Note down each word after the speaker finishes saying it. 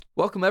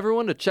Welcome,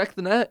 everyone, to Check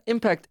the Net,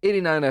 Impact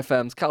 89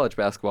 FM's college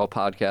basketball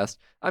podcast.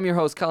 I'm your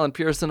host, Colin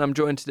Pearson. I'm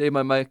joined today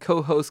by my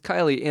co-hosts,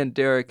 Kylee and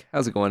Derrick.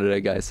 How's it going today,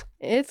 guys?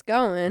 It's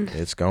going.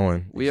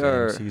 We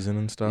are season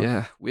and stuff.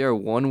 Yeah, we are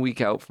 1 week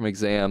out from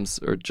exams,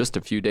 or just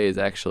a few days,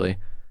 actually.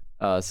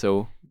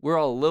 So we're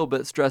all a little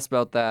bit stressed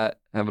about that,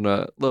 having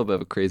a little bit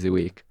of a crazy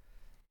week.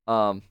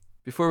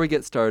 Before we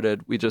get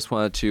started, we just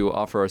wanted to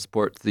offer our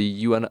support to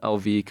the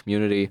UNLV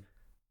community.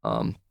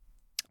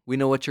 We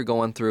know what you're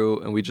going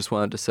through, and we just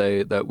wanted to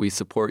say that we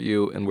support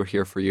you and we're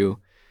here for you.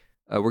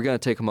 We're going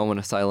to take a moment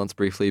of silence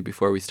briefly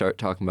before we start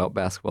talking about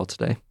basketball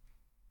today.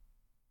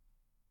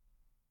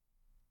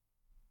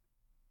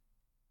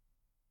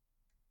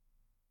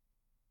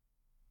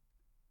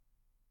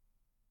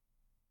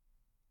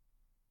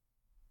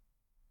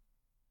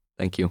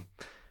 Thank you.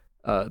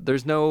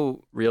 There's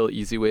no real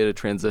easy way to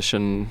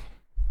transition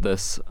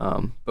this,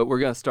 but we're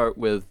going to start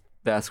with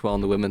basketball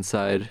on the women's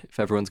side, if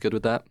everyone's good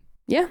with that.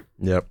 Yeah.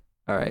 Yep.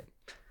 All right.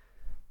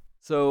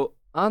 So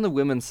on the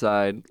women's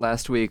side,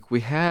 last week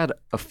we had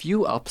a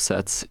few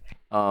upsets,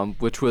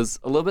 which was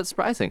a little bit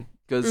surprising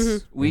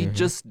because we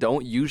just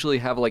don't usually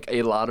have like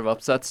a lot of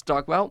upsets to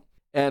talk about.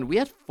 And we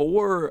had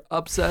 4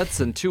 upsets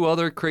and 2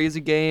 other crazy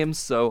games.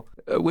 So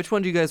which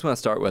one do you guys want to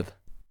start with?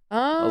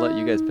 I'll let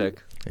you guys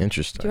pick.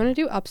 Interesting. Do you want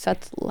to do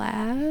upsets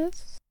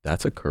last?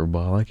 That's a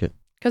curveball. I like it.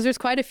 Because there's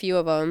quite a few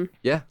of them.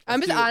 Yeah.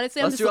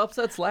 Let's do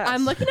upsets last.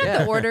 I'm looking at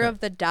the order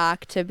of the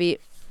doc to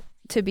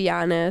be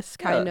honest,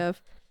 kind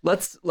of.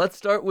 Let's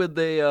start with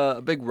a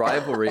big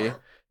rivalry,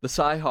 the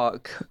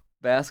Cy-Hawk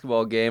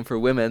basketball game for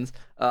women's.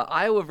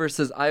 Iowa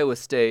versus Iowa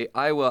State.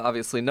 Iowa,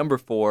 obviously, number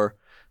 4.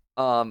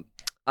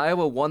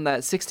 Iowa won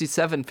that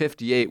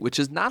 67-58, which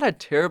is not a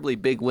terribly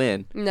big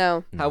win.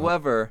 No.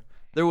 However,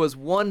 there was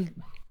one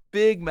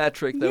big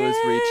metric that was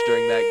reached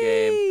during that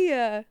game.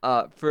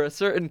 For a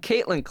certain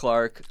Caitlin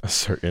Clark. A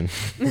certain.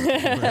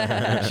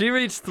 She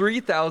reached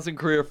 3,000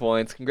 career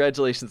points.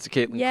 Congratulations to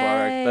Caitlin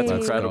Clark. That's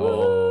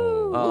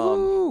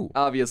incredible.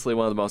 Obviously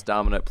one of the most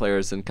dominant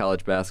players in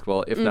college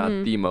basketball, if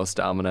not the most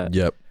dominant.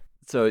 Yep.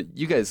 So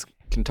you guys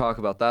can talk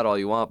about that all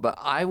you want, but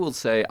I will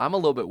say I'm a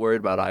little bit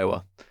worried about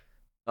Iowa.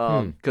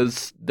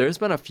 Because there's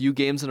been a few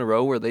games in a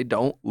row where they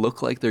don't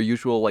look like their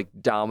usual like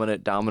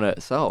dominant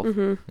self.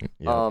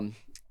 Yep.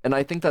 And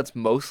I think that's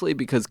mostly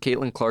because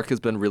Caitlin Clark has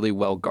been really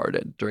well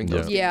guarded during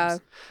those games.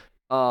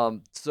 Yeah.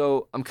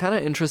 So I'm kind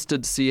of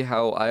interested to see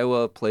how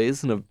Iowa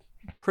plays in a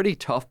pretty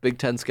tough Big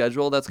Ten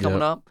schedule that's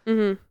coming up.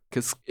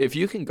 Because if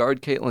you can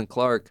guard Caitlin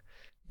Clark,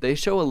 they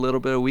show a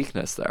little bit of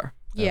weakness there.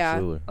 Yeah.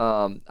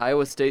 Absolutely.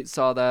 Iowa State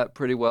saw that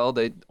pretty well.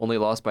 They only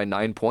lost by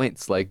 9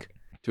 points, like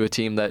to a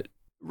team that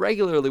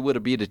regularly would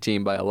have beat a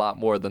team by a lot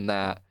more than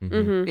that.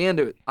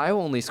 And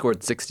Iowa only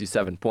scored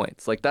 67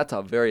 points. Like that's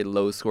a very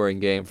low scoring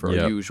game for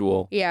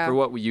for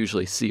what we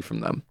usually see from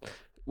them.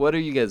 What are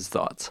you guys'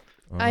 thoughts?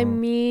 I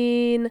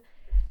mean,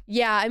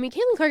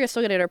 Caitlin Clark is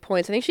still going to get her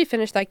points. I think she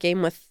finished that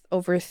game with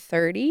over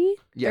 30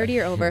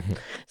 or over.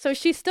 So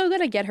she's still going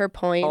to get her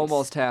points.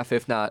 Almost half,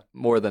 if not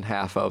more than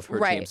half of her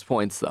team's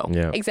points, though.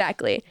 Yeah.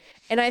 Exactly.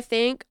 And I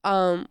think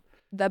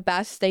the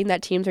best thing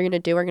that teams are going to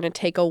do are going to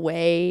take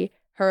away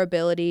her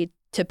ability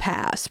to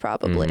pass,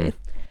 probably.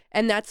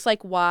 And that's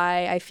like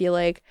why I feel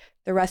like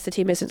the rest of the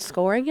team isn't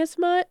scoring as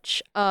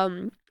much.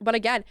 But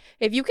again,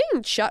 if you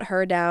can shut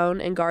her down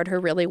and guard her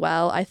really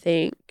well, I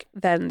think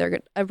then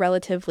they're a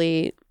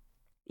relatively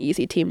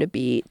easy team to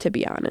beat, to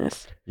be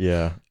honest.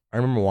 Yeah. I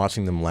remember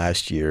watching them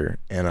last year,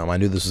 and I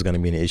knew this was going to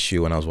be an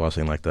issue when I was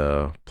watching like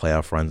the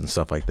playoff runs and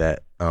stuff like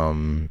that.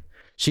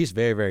 She's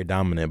very, very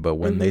dominant, but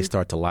when they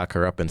start to lock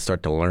her up and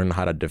start to learn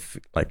how to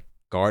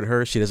guard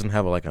her, she doesn't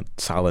have like a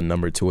solid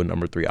number 2 and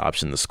number 3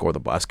 option to score the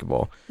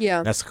basketball.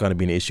 Yeah. That's going to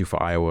be an issue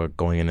for Iowa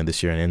going into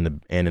this year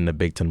and in the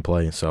Big Ten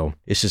play. So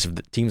it's just if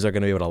the teams are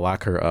going to be able to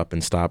lock her up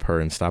and stop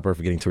her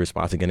from getting to her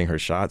spots and getting her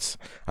shots.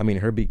 I mean,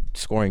 her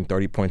scoring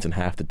 30 points and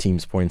half the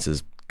team's points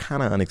is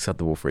kind of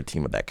unacceptable for a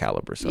team of that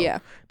caliber. So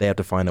they have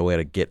to find a way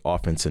to get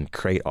offense and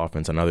create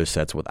offense on other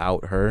sets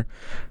without her.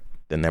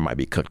 Then they might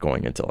be cooked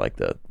going into like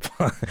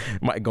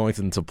going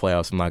into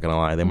playoffs. I'm not going to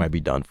lie. They might be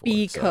done for.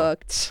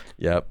 Cooked.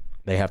 Yep.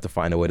 They have to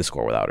find a way to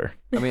score without her.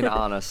 I mean,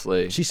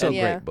 honestly. She's so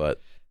great,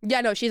 but...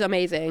 Yeah, no, she's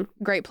amazing.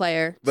 Great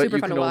player. But super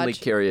fun to watch. you can only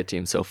carry a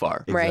team so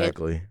far.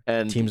 Exactly. Right.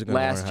 And teams are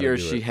last year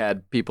she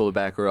had people to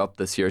back her up.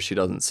 This year she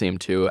doesn't seem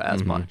to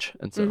as much.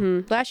 And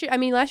so last year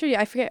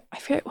I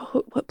forget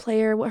what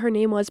player, what her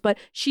name was, but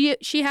she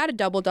had a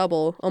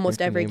double-double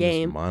almost every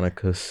game.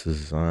 Monica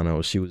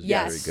Cesano. She was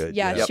very good.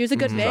 Yeah, she was a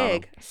good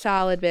big.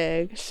 Solid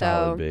big.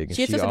 Solid big.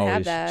 She just doesn't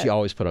have that. She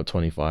always put up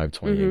 25,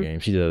 20 a game.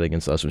 She did that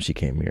against us when she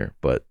came here.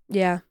 But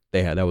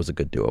that was a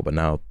good duo, but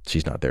now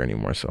she's not there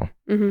anymore. So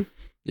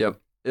Yep.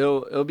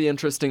 It'll be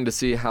interesting to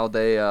see how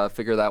they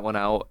figure that one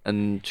out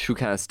and who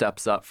kind of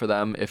steps up for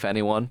them, if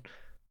anyone.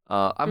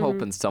 I'm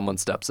hoping someone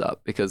steps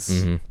up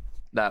because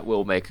that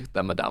will make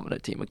them a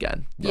dominant team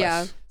again.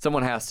 Yeah.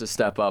 Someone has to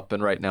step up,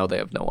 and right now they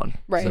have no one.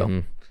 Right.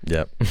 So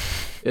Yep.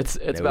 It's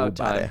about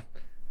time.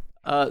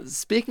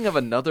 Speaking of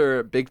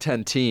another Big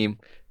Ten team,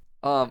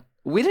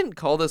 we didn't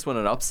call this one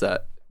an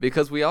upset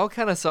because we all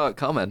kind of saw it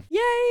coming.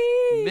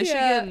 Yay!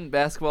 Michigan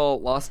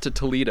basketball lost to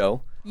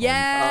Toledo.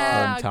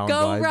 Yeah, hometown go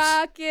vibes.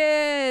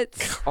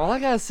 Rockets! All I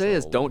gotta say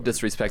is don't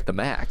disrespect the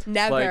MAC.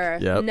 Never,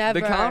 Yep.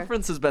 never. The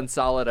conference has been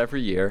solid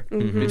every year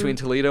between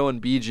Toledo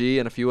and BG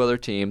and a few other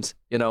teams.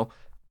 You know,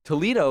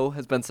 Toledo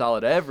has been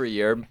solid every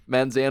year,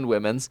 men's and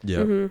women's.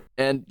 Yeah.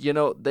 And, you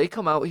know, they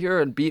come out here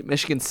and beat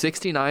Michigan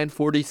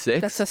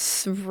 69-46.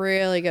 That's a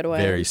really good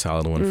win. Very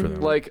solid one for them.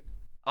 Like,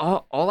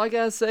 all I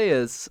gotta say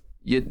is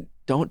you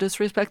don't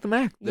disrespect the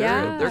MAC.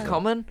 Yeah. They're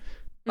coming.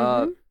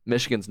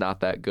 Michigan's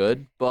not that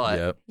good, but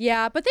Yep.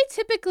 Yeah, but they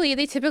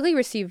typically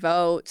receive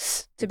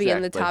votes to be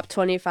in the Exactly. top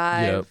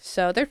 25. Yep.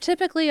 So they're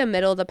typically a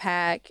middle of the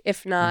pack,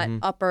 if not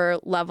upper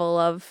level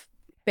of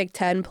Big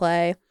Ten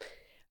play.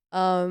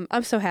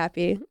 I'm so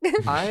happy.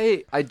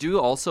 I do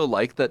also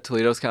like that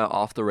Toledo's kind of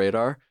off the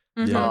radar.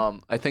 Yeah.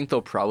 I think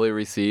they'll probably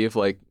receive,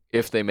 like,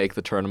 if they make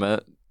the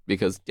tournament,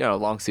 because, you know,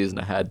 long season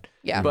ahead.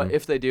 Yeah. But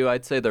if they do,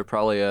 I'd say they're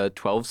probably a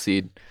 12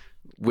 seed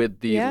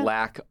with the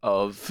lack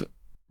of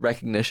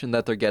recognition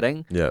that they're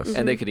getting. Yes.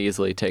 And they could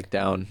easily take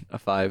down a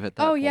 5 at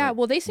that point. Yeah.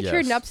 Well, they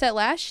secured an Yes. upset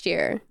last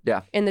year.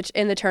 Yeah. In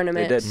the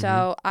tournament. They did.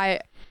 So I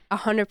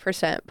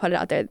 100% put it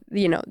out there.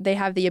 You know, they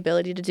have the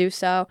ability to do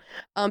so.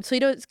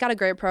 Toledo's got a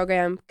great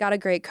program, got a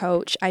great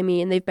coach. I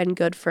mean, they've been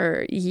good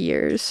for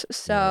years.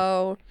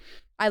 So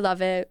I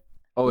love it.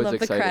 Always Love the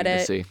exciting to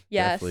credit. see.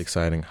 Yes. Definitely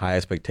exciting. High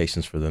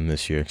expectations for them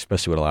this year,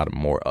 especially with a lot of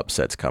more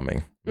upsets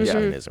coming.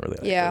 Michigan isn't really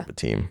that good of a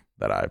team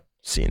that I've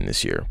seen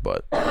this year,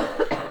 but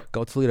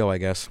go Toledo, I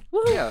guess.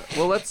 Woo. Yeah.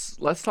 Well, let's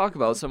talk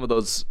about some of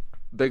those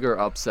bigger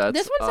upsets.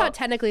 This one's not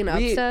technically an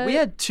upset. We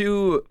had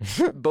two,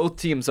 both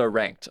teams are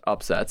ranked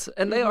upsets,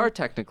 and they are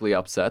technically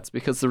upsets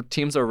because the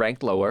teams are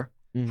ranked lower.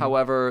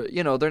 However,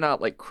 you know, they're not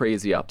like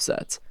crazy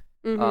upsets.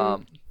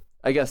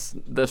 I guess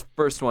the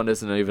first one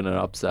isn't even an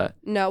upset.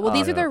 No, well,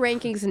 these are their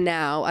rankings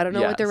now. I don't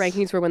know what their Yes.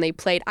 rankings were when they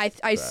played.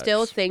 I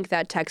still think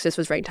that Texas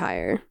was ranked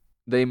higher.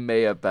 They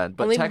may have been,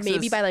 but Only Texas,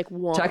 maybe by like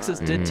 1. Texas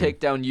did take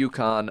down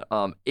UConn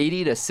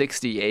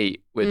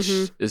 80-68, which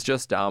is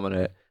just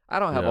dominant. I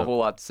don't have a whole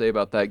lot to say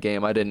about that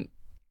game. I didn't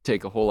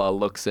take a whole lot of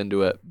looks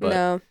into it, but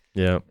No.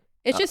 Yeah.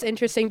 It's just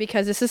interesting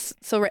because this is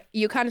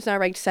UConn is now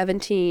ranked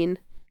 17.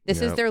 This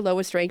is Yep. their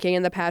lowest ranking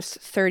in the past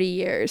 30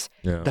 years,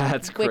 Yeah.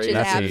 that's which crazy. is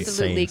That's an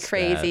absolutely insane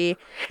crazy.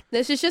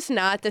 This is just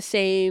not the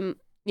same,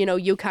 you know,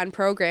 UConn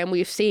program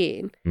we've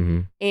seen,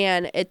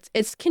 and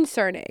it's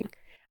concerning.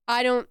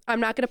 I'm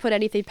not going to put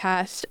anything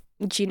past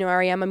Gino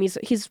Auriemma.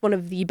 He's one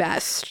of the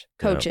best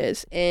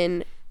coaches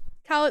in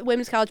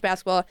women's college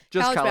basketball,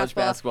 Just college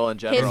basketball in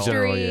general.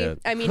 history.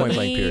 I mean, Point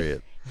blank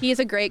period. he is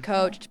a great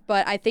coach,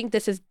 but I think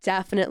this is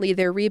definitely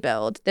their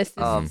rebuild. This is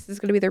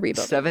going to be their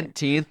rebuild.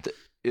 17th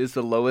is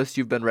the lowest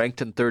you've been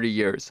ranked in 30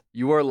 years.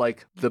 You are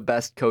like the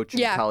best coach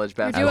in college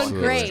basketball You're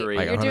doing great. history.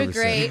 Like You're doing 100%.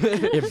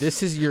 great. If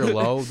this is your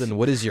low, then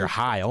what is your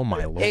high? Oh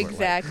my lord! Like,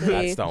 Exactly.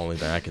 that's the only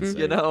thing I can say.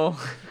 You know,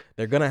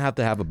 They're gonna have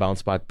to have a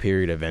bounce back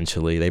period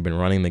eventually. They've been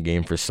running the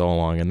game for so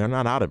long, and they're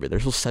not out of it. They're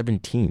still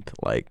 17th.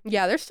 Like,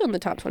 Yeah, they're still in the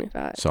top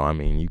 25. so I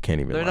mean, you can't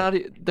even.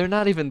 they're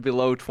not even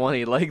below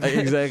 20. Like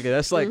Exactly.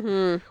 That's like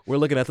we're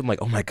looking at them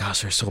like, oh my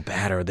gosh, they're so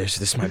bad, or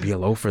this might be a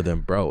low for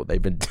them, bro.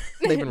 They've been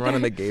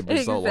running the game for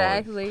so long.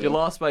 Exactly. You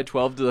lost by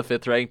 12 to the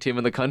 5th ranked team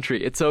in the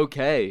country. It's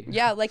okay.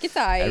 Yeah, like it's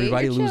alright.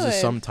 Everybody You're loses chilling.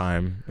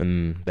 sometime,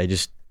 and they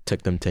just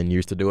took them 10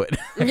 years to do it.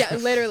 Yeah,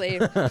 literally.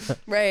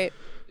 Right.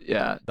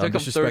 Yeah, Don't took them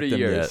disrespect 30 them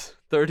years. yet.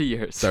 30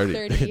 years. 30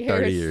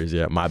 30 years.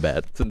 Yeah, my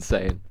bad. It's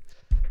insane.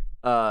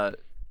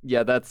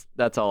 Yeah,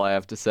 that's all I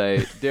have to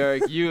say.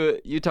 Derrick,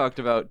 you talked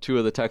about two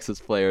of the Texas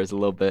players a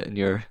little bit in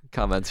your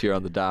comments here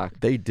on the doc.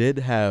 They did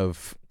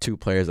have two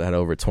players that had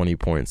over 20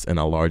 points and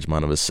a large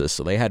amount of assists,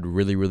 so they had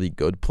really, really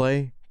good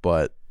play,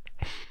 but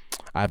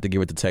I have to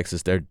give it to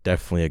Texas. They're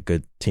definitely a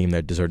good team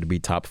that deserve to be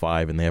top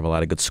 5, and they have a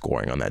lot of good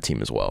scoring on that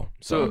team as well.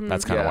 So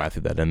that's kind of why I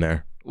threw that in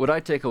there. What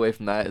I take away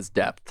from that is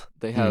depth.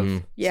 They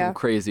have some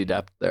crazy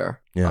depth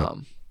there. Yeah.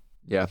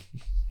 Yeah.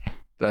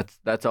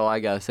 That's all I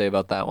gotta say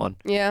about that one.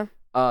 Yeah.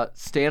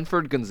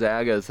 Stanford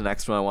Gonzaga is the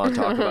next one I want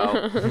to talk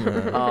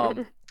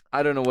about.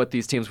 I don't know what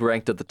these teams were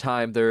ranked at the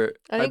time.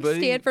 I think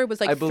Stanford was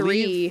like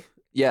 3.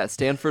 Yeah,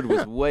 Stanford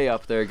was way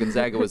up there.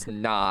 Gonzaga was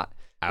not.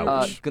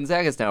 Ouch.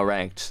 Gonzaga's now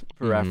ranked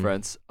for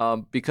reference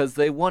because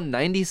they won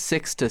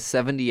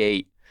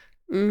 96-78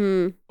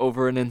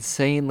 over an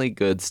insanely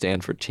good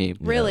Stanford team.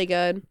 Really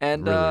good.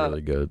 And Really,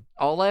 really good.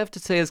 all I have to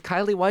say is,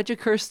 Kylee, why'd you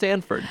curse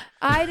Stanford?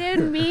 I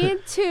didn't mean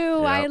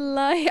to. I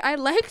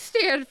like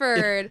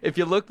Stanford. If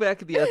you look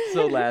back at the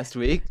episode last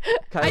week,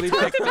 Kylie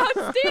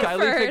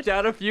picked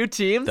out a few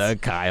teams. The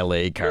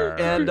Kylee curse.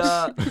 And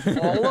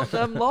all of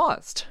them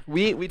lost.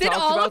 We Did talked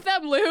all about of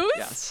them lose?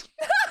 Yes.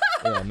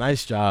 Yeah,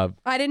 nice job.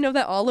 I didn't know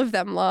that all of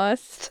them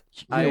lost.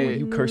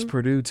 You cursed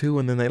Purdue too,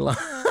 and then they lost.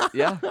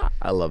 Yeah.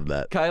 I love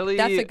that. Kylie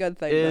That's a good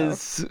thing,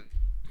 is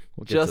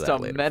We'll get to just that a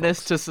later, menace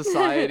folks. to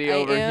society I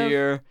over am.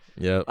 here.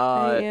 Yep.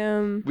 I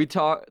am.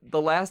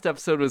 The last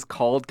episode was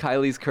called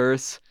Kylie's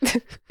Curse.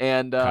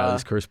 And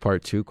Kylie's curse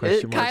part 2?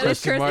 Question mark? Kylie's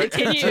question curse mark?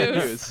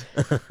 continues.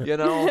 you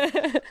know?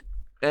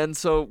 And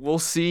so we'll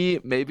see.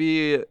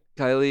 Maybe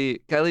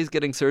Kylie's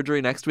getting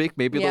surgery next week.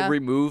 Maybe Yeah. they'll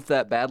remove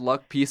that bad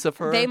luck piece of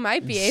her. They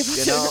might be able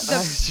You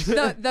to.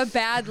 know, The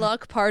bad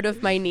luck part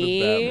of my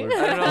knee. I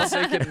don't know if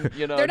they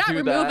can, They're not do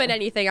removing that.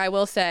 anything, I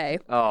will say.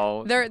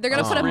 Oh, They're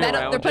gonna put a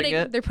metal.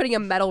 They're putting a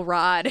metal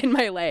rod in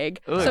my leg.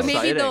 Ooh, so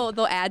maybe exciting.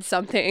 they'll add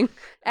something.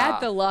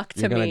 Add the luck to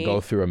You're gonna me. go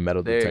through a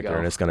metal There you detector go.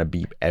 and it's gonna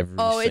beep every.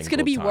 Oh, it's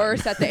gonna single be time.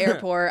 worse at the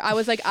airport. I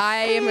was like, I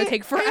am gonna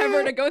take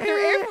forever to go through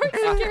airport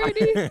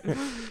security.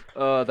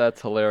 Oh, that's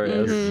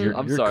hilarious. You're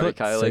I'm sorry, cooked.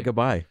 Say Kylie.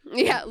 goodbye.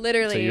 Yeah,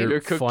 literally. So You're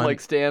cooked fun. like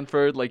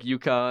Stanford, like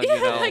UConn.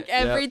 like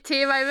every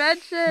team I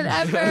mentioned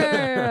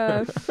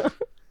ever.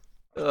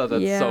 Oh,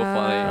 that's so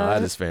funny. Yeah. Oh,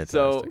 that is fantastic.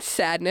 So,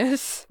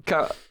 Sadness.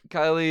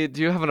 Kylie,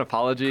 do you have an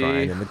apology?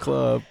 Crying in the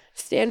club.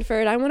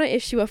 Stanford, I want to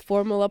issue a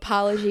formal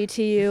apology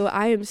to you.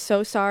 I am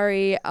so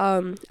sorry.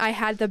 I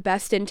had the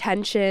best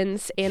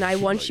intentions, and I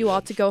want you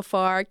all to go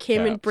far.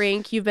 Cameron Caps.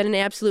 Brink, you've been an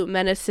absolute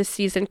menace this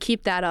season.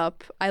 Keep that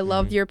up. I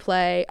love your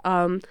play.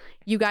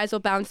 You guys will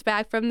bounce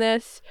back from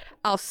this.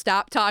 I'll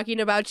stop talking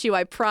about you,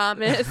 I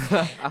promise.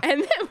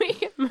 And then we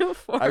can move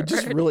forward. I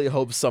just really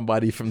hope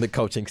somebody from the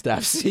coaching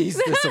staff sees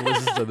this and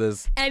listens to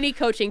this. Any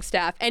coaching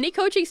staff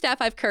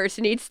I've cursed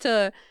needs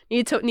to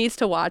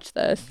watch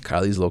this.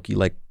 Kylie's low-key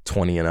like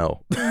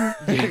 20-0.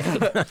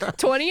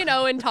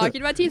 20-0 and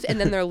talking about teams, and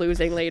then they're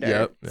losing later.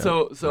 Yep.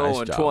 So Nice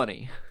 0 job.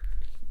 20.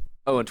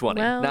 0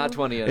 20, Well, not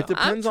 20. It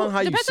depends on how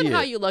you depends see on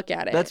how it. you look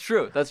at it. That's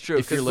true. That's true.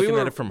 If you're 'cause looking we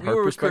at were- it from we her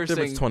were perspective, it's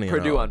cursing 20 and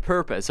Purdue 0. on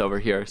purpose over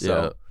here.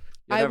 So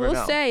you I never will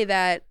know. say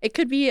that it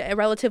could be a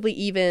relatively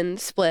even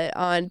split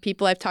on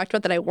people I've talked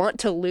about that I want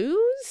to lose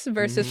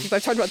versus people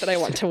I've talked about that I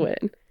want to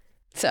win.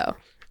 So,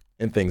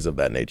 And things of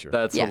that nature.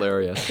 That's Yeah.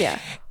 hilarious. yeah.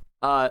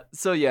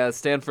 So yeah,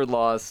 Stanford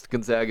lost.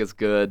 Gonzaga's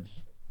good.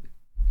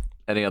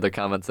 Any other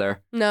comments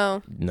there?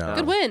 No. No.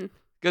 Good win.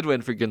 Good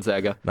win for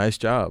Gonzaga. Nice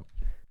job.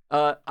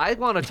 I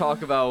want to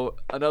talk about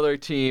another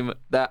team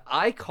that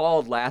I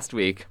called last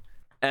week.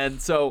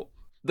 And so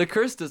the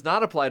curse does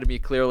not apply to me,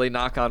 clearly,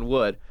 knock on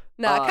wood.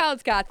 No,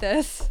 Kyle's got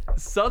this.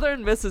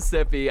 Southern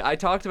Mississippi, I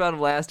talked about them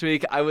last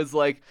week. I was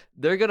like,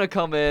 they're going to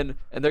come in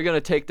and they're going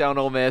to take down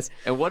Ole Miss.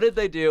 And what did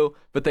they do?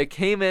 But they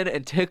came in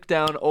and took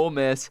down Ole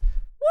Miss.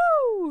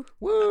 Woo!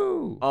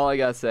 Woo! All I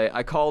got to say,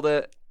 I called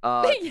it.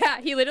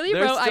 Yeah, he literally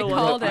They're wrote, I still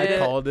called I it.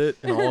 called it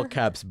in all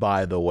caps,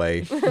 by the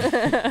way.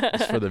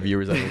 Just for the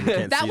viewers that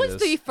can't That see was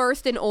this. the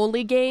first and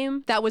only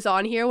game that was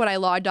on here when I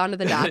logged onto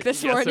the doc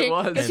this Yes, it morning.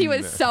 was. Because he was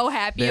And so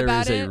happy There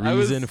about is a it.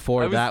 reason I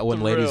for was that one,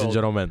 ladies and thrilled.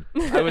 gentlemen.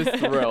 I was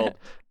thrilled.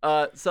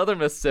 Southern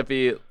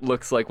Mississippi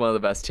looks like one of the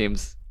best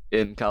teams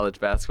in college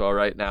basketball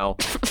right now.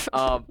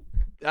 No,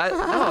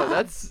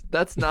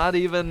 that's not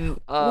even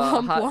a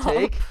Womp hot womp.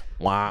 take.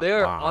 Wah,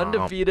 They're wah.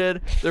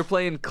 undefeated. They're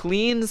playing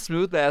clean,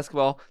 smooth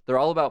basketball. They're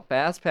all about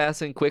fast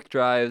passing, quick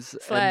drives.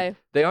 Slay. And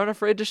they aren't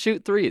afraid to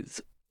shoot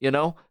threes. You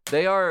know,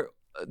 they are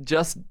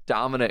just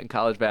dominant in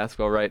college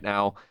basketball right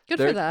now. Good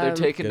for them. They're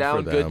taking Good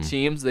down for good them.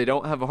 teams. They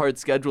don't have a hard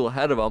schedule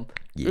ahead of them.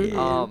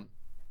 Yeah.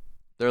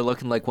 They're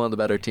looking like one of the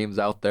better teams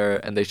out there,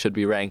 and they should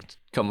be ranked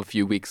come a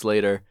few weeks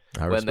later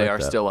I when they respect are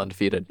that. still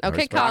undefeated. Okay,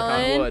 respect that.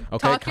 Colin. Wood.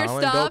 Okay, Talk Colin,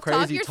 your go stuff.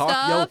 crazy. Talk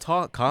your Yo, stuff.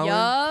 talk, Colin.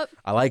 Yup.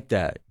 I like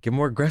that. Get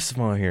more aggressive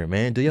on here,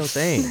 man. Do your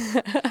thing.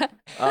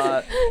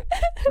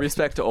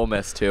 Respect to Ole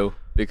Miss too,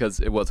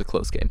 because it was a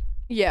close game.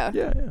 Yeah.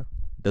 yeah.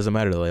 Doesn't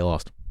matter that they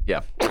lost.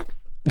 Yeah.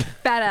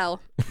 Fat L.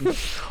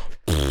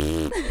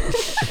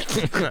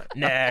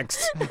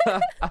 Next.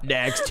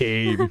 Next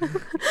team.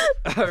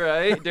 All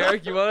right,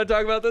 Derrick, you want to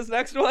talk about this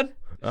next one?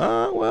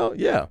 Well,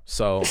 yeah.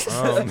 So,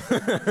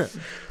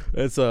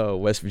 it's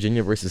West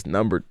Virginia versus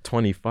number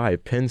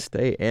 25 Penn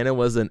State, and it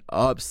was an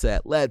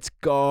upset. Let's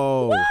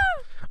go.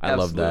 I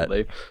love that.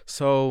 Absolutely.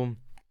 So,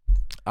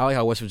 I like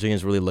how West Virginia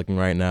is really looking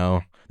right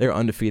now. They're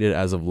undefeated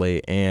as of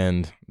late,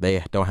 and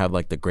they don't have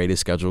like the greatest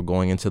schedule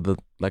going into the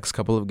next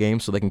couple of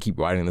games, so they can keep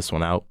riding this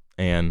one out.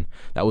 And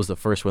that was the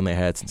first one they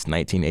had since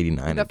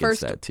 1989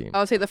 against that team. I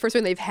would say the first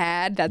one they've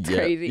had. That's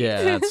crazy.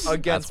 Yeah, that's,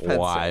 Against that's Penn State.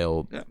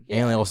 wild. Yeah.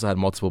 And they also had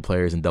multiple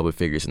players in double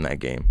figures in that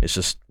game. It's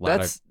just a lot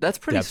of That's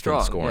pretty depth in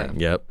strong. scoring.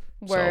 yeah. Yep.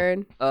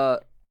 Word.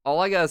 All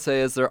I gotta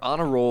say is they're on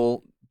a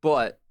roll,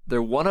 but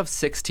they're one of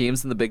 6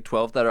 teams in the Big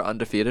 12 that are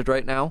undefeated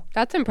right now.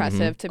 That's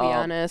impressive, to be Um,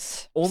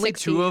 honest. Only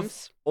 6 two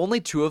teams.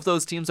 of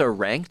those teams are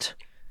ranked,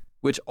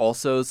 which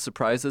also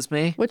surprises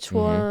me. Which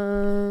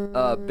one?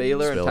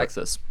 Baylor and Spill it.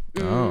 Texas.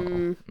 Oh.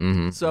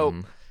 Mm-hmm. So,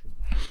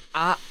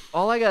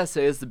 all I gotta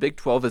say is the Big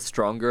 12 is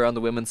stronger on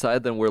the women's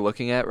side than we're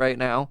looking at right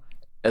now,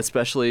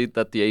 especially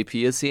that the AP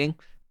is seeing.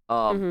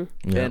 Yeah.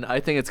 And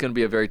I think it's going to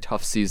be a very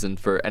tough season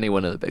for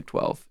anyone in the Big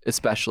 12,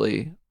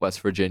 especially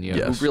West Virginia,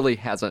 Yes. who really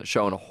hasn't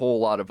shown a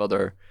whole lot of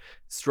other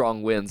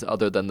strong wins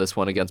other than this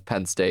one against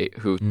Penn State,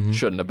 who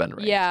shouldn't have been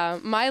ranked. Yeah,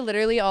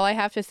 literally all I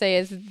have to say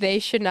is Penn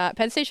State should not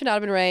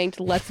have been ranked.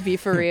 Let's be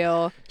for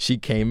real. She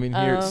came in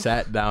here,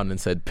 sat down, and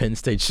said Penn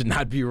State should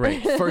not be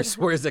ranked. First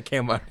words that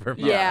came out of her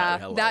mouth. Yeah,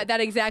 Hello. that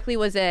exactly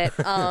was it.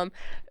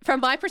 From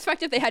my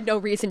perspective, they had no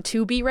reason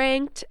to be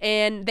ranked,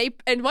 and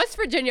West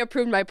Virginia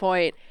proved my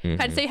point.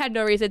 Penn State had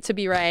no reason to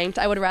be ranked.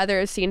 I would rather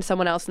have seen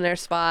someone else in their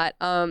spot.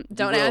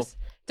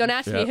 Don't Don't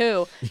ask me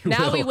who.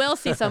 Now we will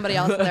see somebody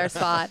else in their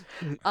spot.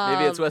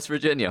 Maybe it's West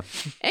Virginia.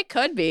 It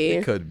could be.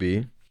 It could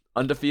be.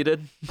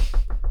 Undefeated.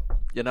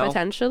 You know?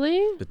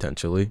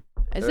 Potentially.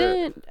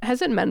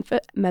 Hasn't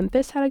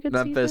Memphis had a good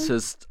season? Memphis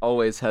has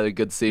always had a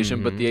good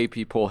season, but the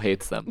AP poll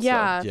hates them.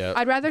 Yeah. So.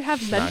 I'd rather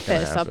have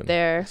Memphis up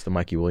there. It's the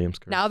Mikey Williams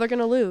curve. Now they're going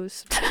to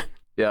lose.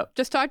 Yeah.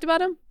 Just talked about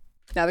them.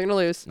 Now they're going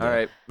to lose. All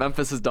right.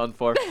 Memphis is done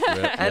for.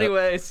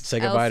 Anyways. Say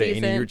goodbye to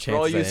any of your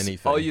chances at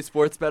anything. All you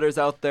sports bettors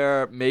out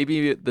there,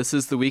 maybe this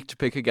is the week to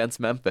pick against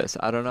Memphis.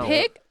 I don't know.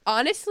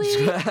 Honestly,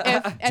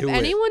 if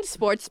anyone's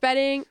sports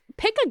betting,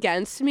 pick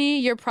against me,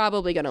 you're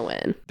probably going to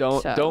win.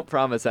 Don't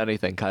promise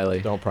anything,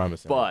 Kylie. Don't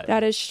promise anything. But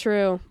that is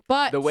true.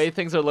 But the way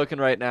things are looking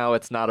right now,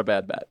 it's not a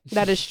bad bet.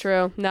 That is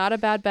true. Not a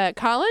bad bet.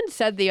 Colin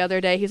said the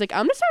other day, he's like, I'm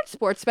going to start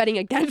sports betting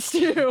against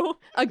you,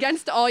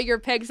 against all your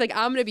picks. Like,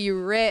 I'm going to be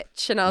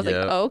rich. And I was like,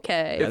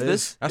 okay. If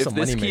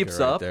this keeps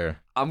up,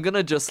 I'm going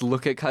to just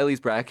look at Kylie's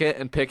bracket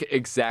and pick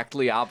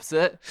exactly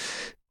opposite.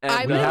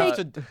 And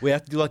we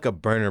have to do like a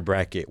burner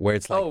bracket where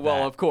it's like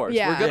of course.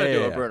 Yeah. We're going to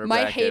do a burner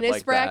bracket. My heinous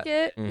like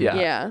bracket? That.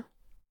 Yeah.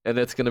 And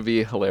it's going to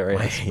be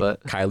hilarious.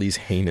 But Kylie's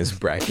heinous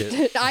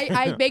bracket.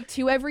 I make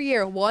 2 every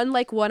year. One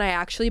I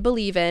actually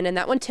believe in, and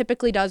that one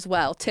typically does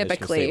well.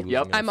 Typically.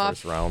 Yep. I'm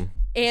off. Round.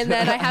 And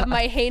then I have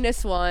my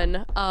heinous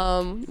one,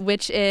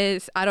 which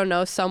is, I don't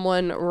know,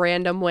 someone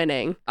random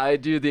winning. I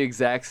do the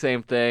exact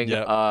same thing.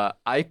 Yep.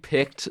 I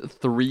picked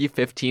 3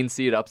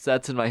 15-seed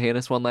upsets in my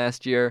heinous one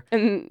last year.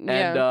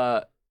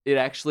 And it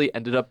actually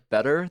ended up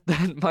better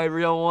than my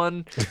real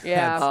one.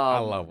 Yeah. I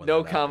love when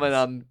no comment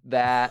on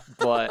that,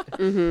 but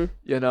you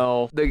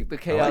know, the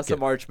chaos of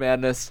March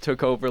Madness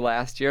took over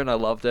last year and I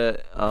loved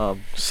it.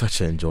 Such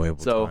an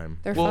enjoyable time.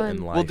 They're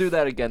fun. We'll do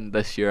that again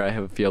this year, I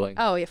have a feeling.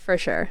 Oh yeah, for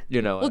sure.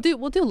 You know,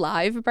 we'll do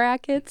live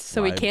brackets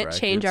so we can't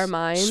change our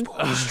mind.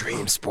 Sports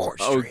stream.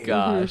 Oh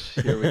gosh.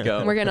 Here we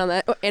go. We're getting on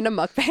that. And a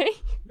mukbang.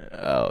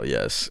 Oh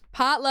yes.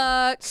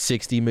 Potluck.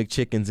 60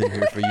 McChickens in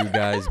here for you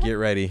guys. Get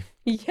ready.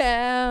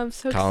 Yeah, I'm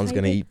so Colin's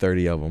excited. gonna eat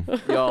 30 of them.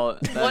 Y'all,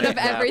 one of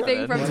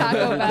everything from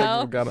Taco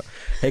Bell.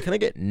 Hey, can I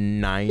get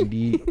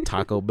 90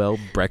 Taco Bell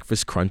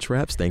breakfast crunch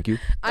wraps? Thank you.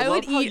 I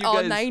would eat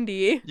all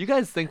 90. You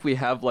guys think we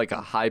have like a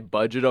high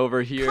budget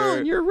over here?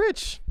 Colin, you're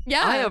rich.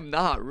 Yeah. I am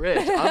not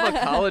rich. I'm a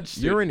college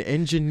student. You're an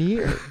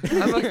engineer.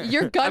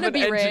 You're gonna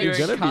be rich. You're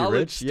gonna be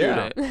rich.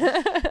 Student.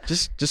 Yeah.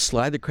 just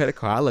slide the credit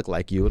card. I look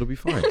like you. It'll be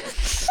fine.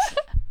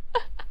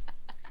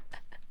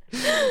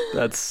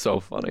 That's so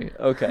funny.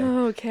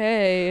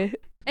 Okay.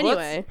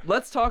 Anyway,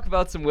 let's talk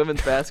about some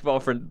women's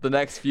basketball for the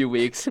next few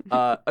weeks.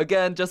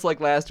 Again, just like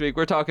last week,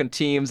 we're talking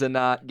teams and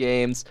not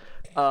games.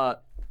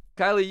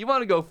 Kylie, you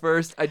want to go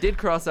first? I did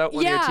cross out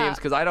one of your teams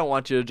because I don't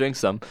want you to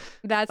jinx them.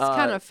 That's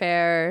kind of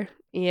fair.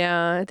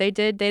 Yeah, they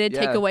did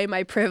take away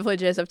my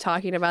privileges of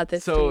talking about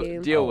this team.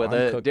 So deal with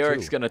it.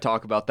 Derrick's going to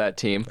talk about that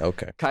team.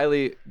 Okay.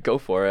 Kylie, go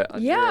for it.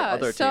 On your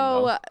other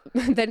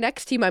team, the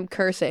next team I'm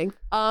cursing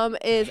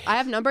is I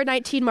have number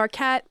 19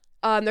 Marquette.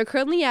 They're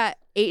currently at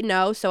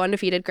 8-0, so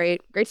undefeated.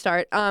 Great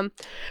start.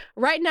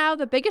 Right now,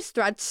 the biggest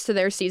threats to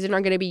their season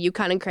are going to be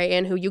UConn and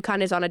Creighton, who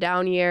UConn is on a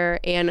down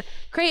year, and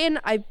Creighton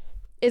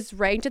is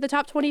ranked at the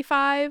top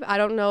 25. I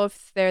don't know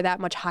if they're that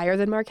much higher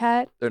than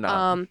Marquette. They're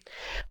not.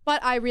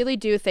 But I really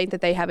do think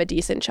that they have a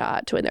decent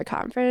shot to win their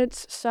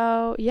conference.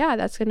 So, yeah,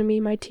 that's going to be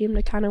my team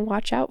to kind of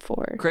watch out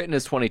for. Creighton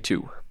is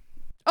 22.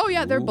 Oh,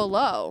 yeah, they're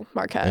below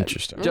Marquette.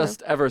 Interesting.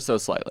 Just ever so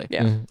slightly.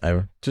 Yeah.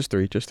 Just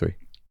three.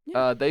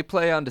 They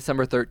play on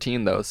December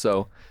 13, though,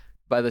 so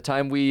by the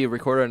time we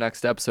record our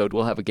next episode,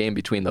 we'll have a game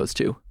between those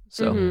two.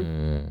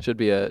 So should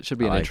be an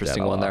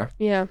interesting one there.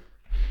 Yeah.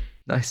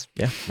 Nice.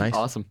 Yeah, nice.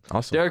 Awesome.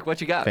 Derrick,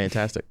 what you got?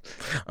 Fantastic.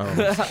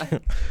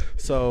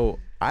 So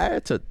I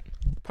had to,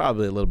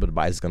 probably a little bit of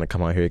bias is going to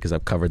come out here because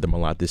I've covered them a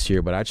lot this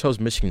year, but I chose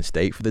Michigan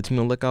State for the team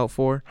to look out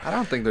for. I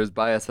don't think there's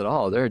bias at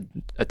all. They're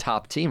a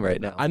top team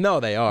right now. I know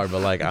they are,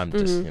 but like I'm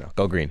just,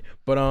 go green.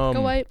 But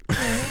go white.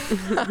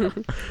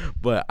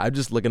 But I'm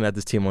just looking at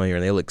this team on here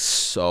and they look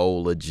so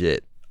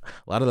legit.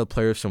 A lot of the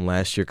players from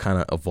last year kind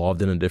of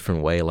evolved in a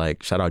different way.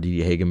 Like shout out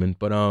Didi Hageman,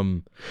 but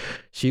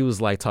she was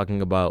like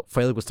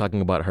Frelick was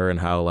talking about her and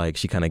how like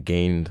she kind of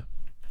gained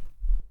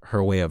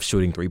her way of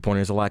shooting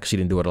 3-pointers a lot because she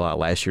didn't do it a lot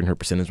last year and her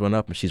percentage went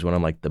up and she's one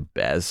of like the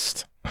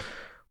best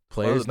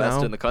players one of the best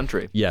now. In the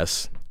country.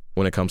 Yes,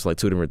 when it comes to like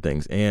two different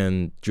things.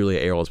 And Julia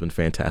Errol has been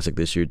fantastic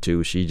this year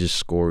too. She just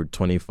scored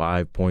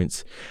 25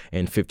 points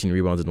and 15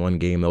 rebounds in one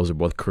game. Those are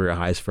both career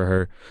highs for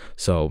her.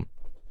 So.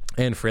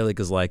 And Frelick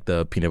is like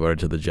the peanut butter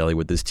to the jelly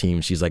with this team.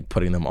 She's like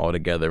putting them all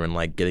together and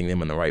like getting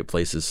them in the right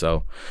places.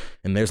 So,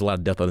 and there's a lot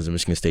of depth on this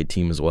Michigan State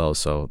team as well.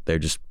 So they're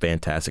just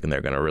fantastic and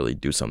they're going to really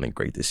do something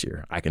great this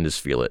year. I can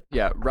just feel it.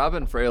 Yeah,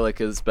 Robin Frelick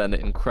has been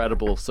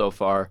incredible so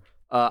far.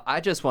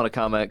 I just want to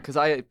comment because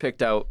I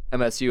picked out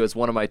MSU as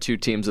one of my two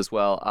teams as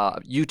well.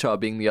 Utah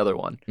being the other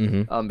one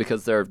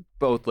because they're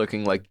both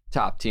looking like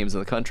top teams in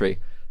the country.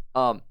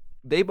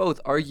 They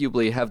both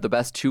arguably have the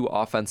best two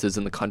offenses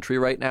in the country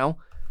right now.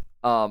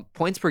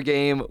 Points per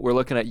game, we're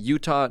looking at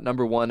Utah at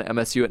number 1,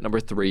 MSU at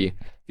number 3.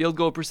 Field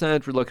goal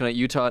percentage, we're looking at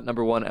Utah at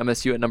number 1,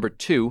 MSU at number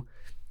 2.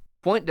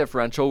 point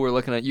differential, we're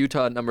looking at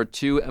Utah at number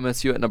 2,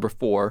 MSU at number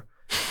 4.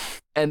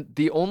 And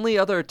the only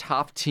other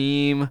top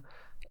team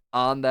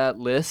on that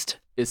list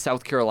is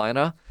South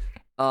Carolina.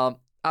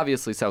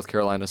 Obviously, South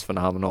Carolina's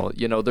phenomenal.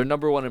 You know, they're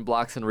number 1 in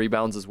blocks and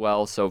rebounds as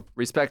well, so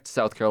respect to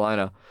South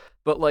Carolina.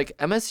 But, like,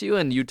 MSU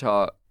and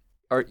Utah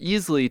are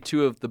easily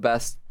 2 of the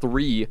best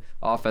 3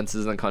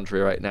 offenses in the country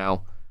right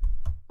now.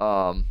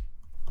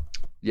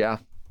 Yeah,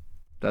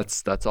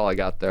 that's all I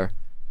got there.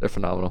 They're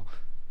phenomenal.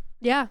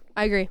 Yeah,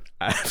 I agree.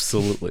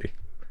 Absolutely.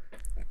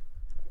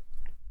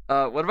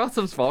 What about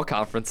some small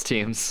conference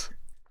teams?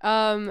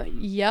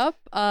 Yep.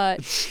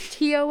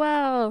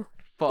 TOL.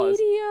 Pause.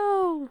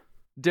 EDO.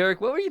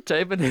 Derrick, what were you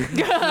typing in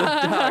the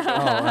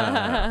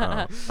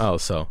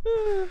doc?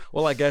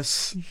 Well, I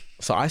guess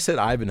so. I said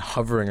I've been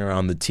hovering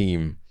around the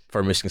team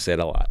for Michigan State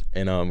a lot,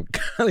 and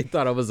Kylie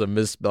thought I was a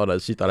misspell.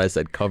 She thought I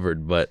said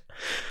covered, but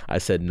I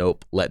said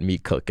nope. Let me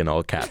cook in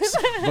all caps.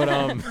 But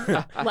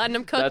letting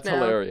them cook. That's now.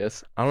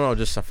 hilarious. I don't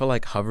know. I feel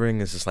like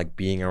hovering is just like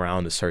being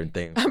around a certain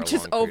thing. I'm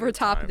just over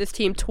top of this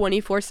team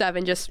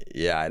 24/7, just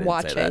I didn't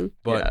watching. say that,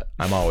 but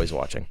I'm always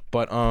watching.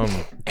 But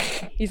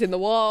he's in the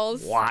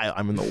walls. why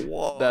I'm in the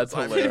walls? That's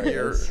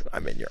hilarious.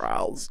 I'm in your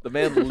house. The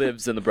man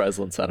lives in the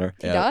Breslin Center.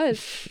 He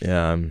does.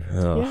 Yeah.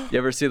 You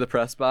ever see the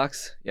press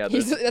box? Yeah,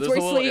 there's That's a where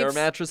he little air sleeps.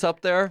 mattress up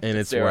there. And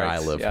it's where I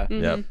Derrick's. live. Yeah.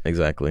 Yep,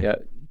 exactly. Yeah.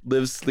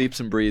 Lives, sleeps,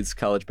 and breathes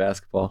college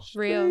basketball.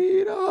 Real.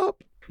 Straight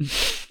up.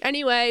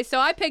 Anyway, so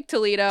I picked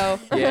Toledo.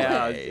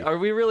 Yeah. Are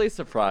we really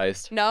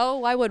surprised? No,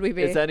 why would we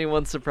be? Is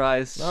anyone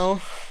surprised?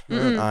 No,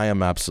 I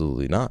am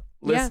absolutely not.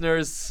 Yeah.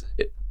 Listeners,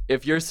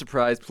 if you're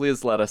surprised,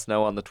 please let us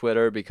know on the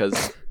Twitter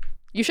because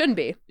You shouldn't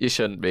be. you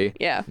shouldn't be.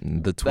 Yeah.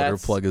 The Twitter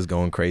plug is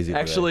going crazy.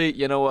 Actually,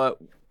 you know what?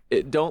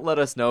 Don't let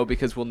us know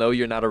because we'll know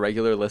you're not a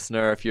regular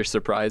listener if you're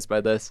surprised by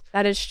this.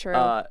 That is true.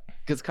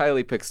 Because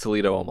Kylie picks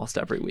Toledo almost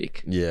every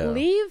week. Yeah.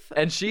 Leave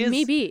And she is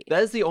me be.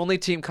 That is the only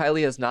team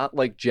Kylie has not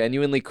like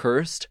genuinely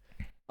cursed.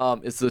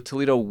 Is the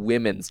Toledo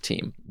women's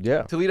team.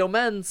 Yeah. Toledo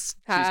men's,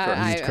 she's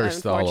cursed. He's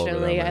cursed all over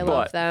Unfortunately, them, I man.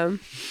 love But- them.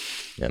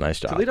 Yeah, nice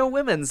job. Toledo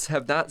women's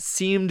have not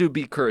seemed to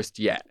be cursed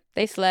yet.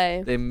 They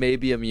slay. They may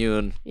be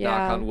immune. Yeah.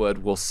 Knock on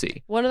wood. We'll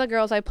see. One of the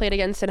girls I played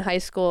against in high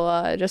school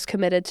just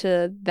committed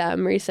to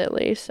them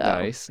recently, so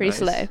Nice, pretty nice.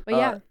 slay. But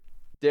yeah,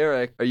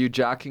 Derrick, are you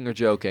jocking or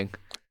joking?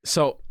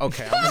 So,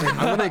 okay, I'm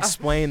gonna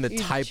explain the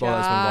typo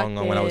that's been going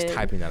on when I was Jocking.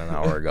 typing that an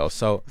hour ago.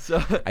 So,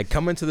 I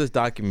come into this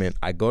document,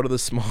 I go to the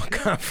small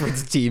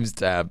conference teams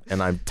tab,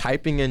 and I'm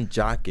typing in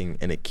jocking,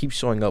 and it keeps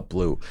showing up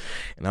blue.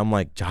 And I'm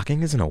like,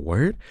 jocking isn't a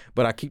word?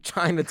 But I keep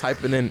trying to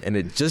type it in, and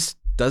it just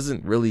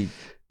doesn't really,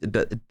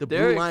 the blue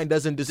Derrick- line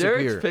doesn't disappear.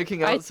 Derrick's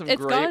picking out some it's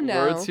great gone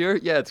now. words here.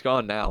 Yeah, it's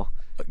gone now.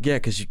 Yeah,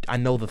 because I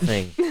know the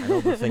thing. I know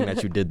the thing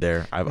that you did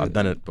there. I've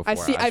done it before. I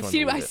see just wanted to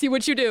leave it.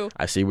 what you do.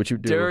 I see what you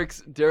do.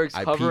 Derrick's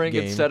I hovering peep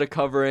game. instead of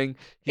covering.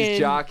 He's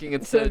jocking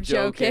instead of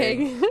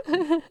joking.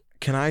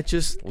 Can I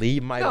just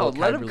leave my No,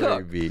 let him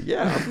vocabulary cook. be?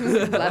 Yeah.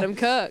 Let him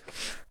cook.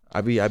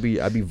 I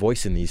be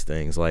voicing these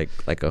things like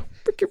a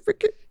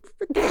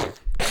frickin'.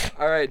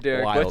 All right,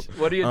 Derrick, Wild.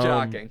 what are you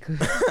jocking?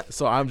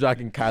 So I'm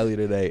jocking Kylie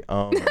today.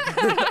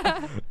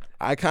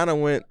 I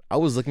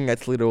was looking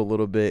at Toledo a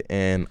little bit,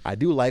 and I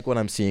do like what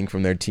I'm seeing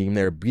from their team.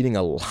 They're beating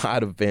a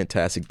lot of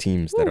fantastic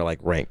teams that are like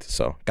ranked,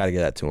 so got to get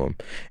that to them.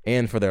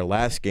 And for their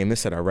last game, they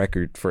set a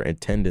record for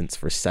attendance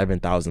for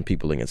 7,000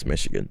 people against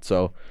Michigan.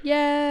 So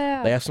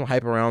Yeah. they have some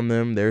hype around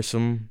them. There's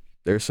something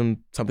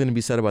to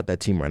be said about that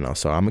team right now.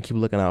 So I'm gonna keep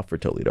looking out for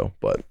Toledo,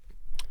 but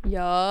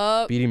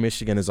Yup. beating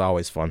Michigan is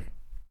always fun.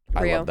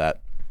 I Real. love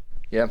that.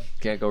 Yeah,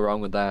 can't go wrong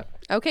with that.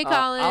 Okay,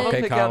 Colin. I'm gonna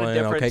Okay, pick out a Colin,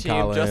 different okay,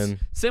 team just Colin.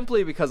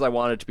 simply because I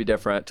wanted it to be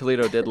different.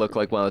 Toledo did look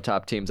like one of the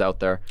top teams out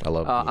there. I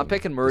love I'm being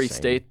picking the Murray same.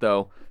 State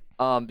though,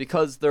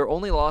 because their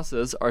only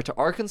losses are to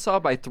Arkansas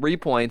by 3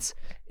 points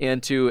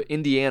and to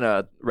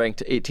Indiana,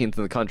 ranked 18th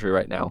in the country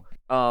right now.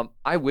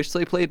 I wish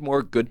they played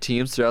more good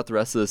teams throughout the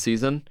rest of the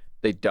season.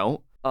 They don't,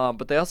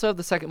 but they also have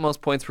the second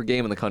most points per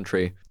game in the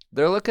country.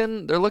 They're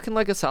looking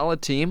like a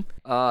solid team.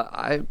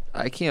 I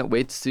can't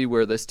wait to see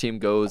where this team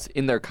goes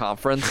in their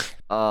conference.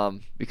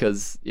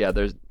 Because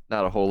there's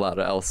not a whole lot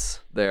else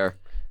there.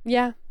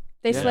 Yeah.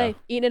 They slay.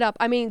 Eating it up.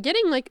 I mean,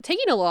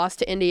 taking a loss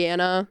to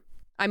Indiana.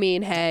 I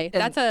mean, hey,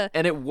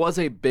 And it was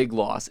a big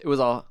loss. It was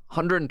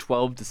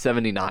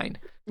 112-79.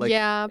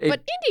 yeah,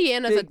 but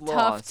Indiana's a big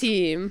tough loss.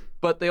 team.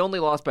 But they only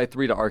lost by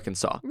 3 to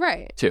Arkansas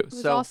Right. too. It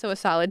was So also a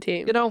solid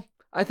team.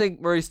 I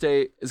think Murray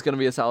State is going to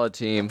be a solid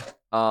team.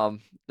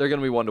 They're going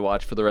to be one to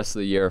watch for the rest of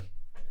the year.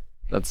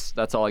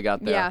 That's all I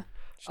got there. Yeah.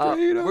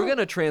 We're going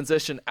to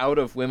transition out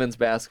of women's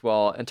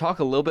basketball and talk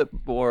a little bit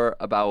more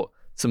about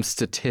some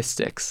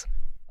statistics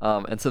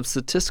and some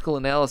statistical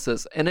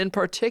analysis, and in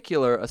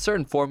particular, a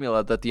certain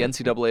formula that the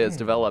NCAA has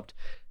developed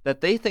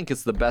that they think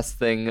is the best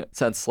thing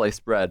since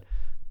sliced bread.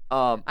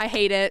 I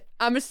hate it.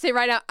 I'm going to say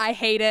right now, I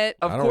hate it.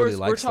 Of I don't course, really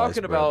like we're sliced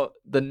talking bread. about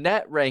the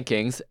net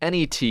rankings,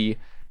 NET.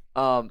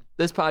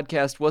 This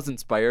podcast was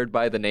inspired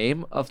by the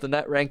name of the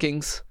net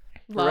rankings.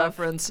 For Love.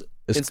 reference,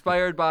 It's-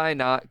 inspired by,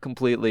 not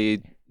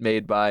completely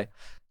made by.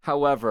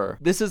 However,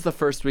 this is the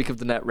first week of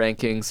the net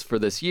rankings for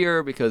this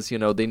year because,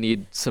 they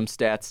need some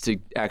stats to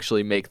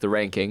actually make the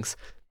rankings.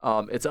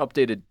 It's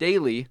updated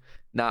daily,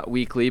 not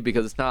weekly,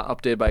 because it's not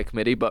updated by a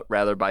committee, but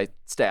rather by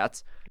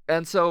stats.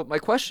 And so my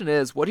question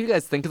is, what do you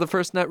guys think of the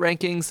first net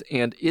rankings?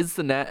 And is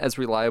the net as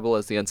reliable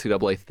as the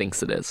NCAA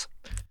thinks it is?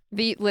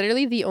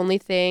 Literally the only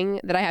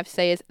thing that I have to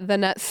say is the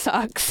net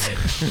sucks.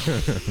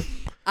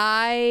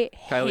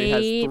 Kylie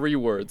has 3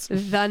 words.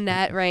 The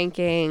net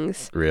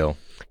rankings. Real.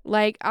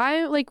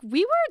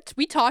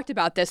 We talked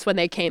about this when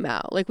they came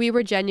out. Like, we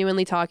were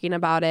genuinely talking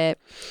about it.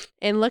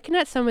 And looking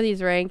at some of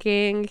these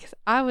rankings,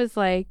 I was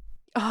like,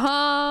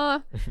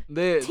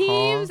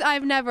 teams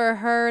I've never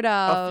heard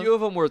of. A few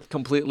of them were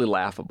completely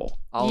laughable.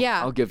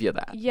 I'll give you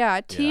that.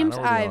 Yeah, teams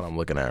I'm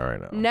looking at right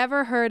now.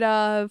 Never heard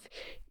of.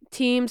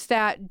 Teams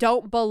that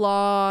don't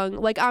belong.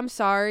 Like, I'm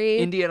sorry.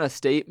 Indiana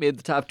State made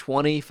the top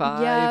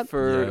 25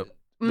 for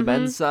the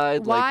men's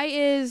side. Why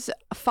is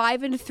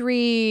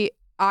 5-3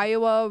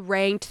 Iowa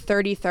ranked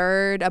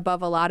 33rd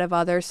above a lot of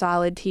other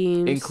solid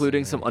teams?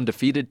 Including some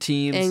undefeated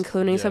teams.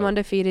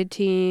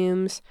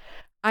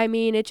 I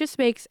mean, it just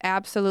makes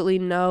absolutely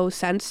no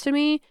sense to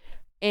me.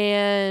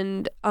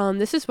 And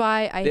this is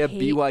why I hate... They have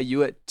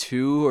BYU at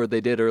 2, or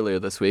they did earlier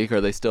this week. Are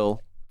they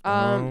still... they're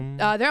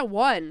at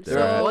 1. They're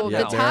at 1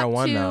 the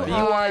top 2 now.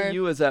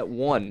 BYU is at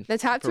 1. The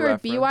top 2 are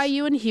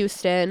BYU and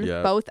Houston,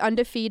 both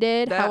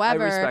undefeated.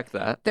 However, I respect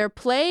that. They're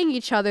playing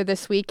each other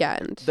this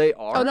weekend. They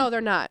are? Oh, no,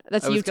 they're not.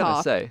 That's Utah. I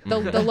was going to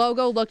say. The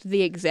logo looked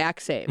the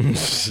exact same.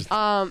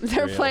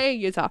 They're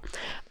playing Utah.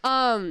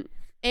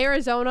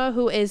 Arizona,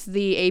 who is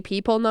the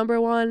AP poll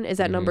number 1, is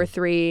at number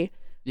 3.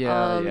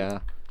 Yeah.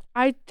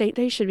 I think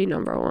they should be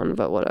number 1,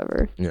 but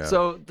whatever. Yeah.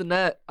 So the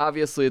net,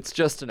 obviously, it's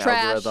just an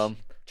algorithm.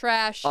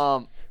 Trash.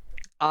 I'm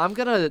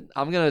gonna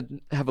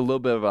have a little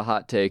bit of a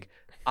hot take.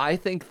 I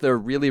think they're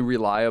really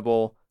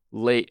reliable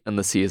late in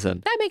the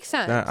season. That makes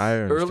sense.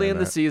 Early in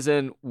the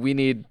season, we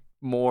need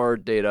more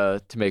data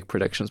to make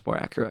predictions more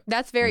accurate.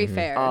 That's very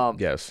fair.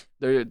 Yes.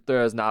 There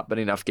has not been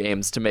enough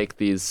games to make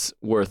these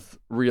worth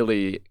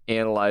really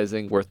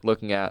analyzing, worth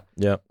looking at.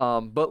 Yeah.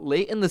 But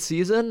late in the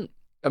season,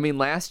 I mean,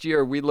 last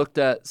year we looked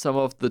at some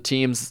of the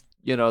teams,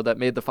 that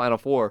made the Final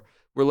Four.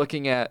 We're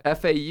looking at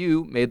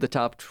FAU made the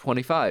top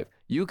 25.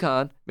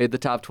 UConn made the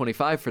top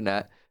 25 for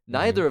net.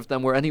 Neither of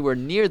them were anywhere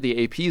near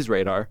the AP's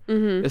radar,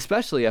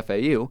 especially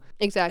FAU.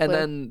 Exactly. And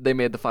then they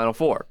made the Final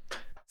Four.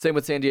 Same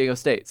with San Diego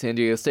State. San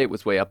Diego State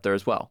was way up there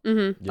as well.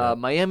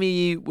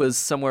 Miami was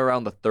somewhere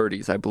around the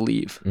 30s, I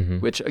believe,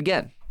 which,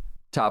 again,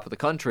 top of the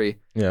country.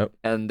 Yep.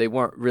 And they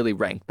weren't really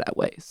ranked that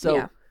way.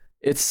 So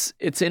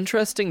it's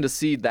interesting to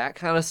see that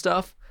kind of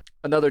stuff.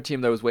 Another team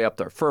that was way up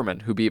there,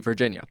 Furman, who beat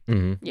Virginia.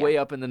 Way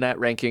up in the net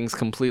rankings,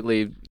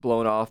 completely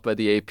blown off by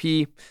the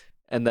AP,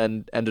 and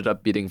then ended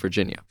up beating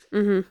Virginia.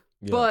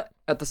 But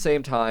at the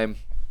same time,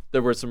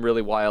 there was some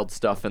really wild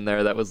stuff in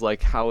there that was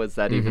like, how is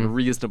that even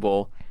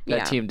reasonable?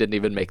 That team didn't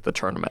even make the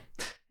tournament.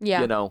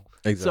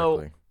 Exactly.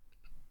 So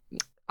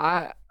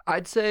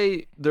I'd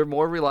say they're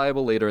more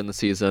reliable later in the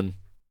season.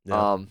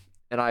 And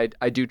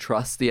I do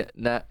trust the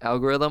net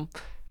algorithm.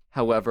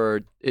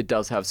 However, it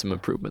does have some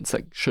improvements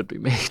that should be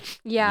made.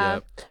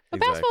 But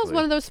basketball is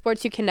one of those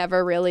sports you can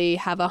never really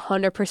have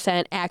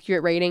 100%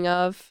 accurate rating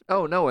of.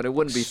 Oh, no, and it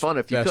wouldn't be fun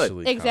if you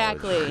could.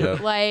 Exactly.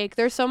 Like,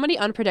 there's so many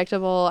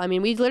unpredictable. I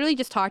mean, we literally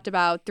just talked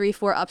about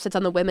 3-4 upsets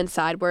on the women's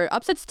side, where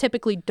upsets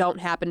typically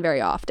don't happen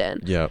very often.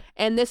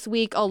 And this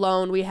week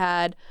alone, we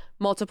had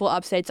multiple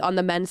upsets on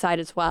the men's side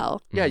as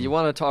well. Yeah, you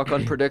want to talk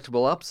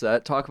unpredictable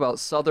upset, talk about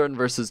Southern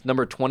versus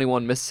number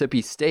 21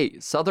 Mississippi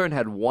State. Southern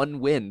had 1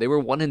 win. They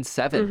were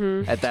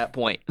 1-7 at that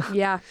point.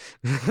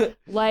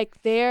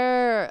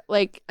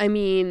 I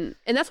mean,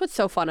 and that's what's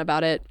so fun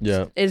about it.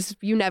 Is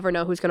you never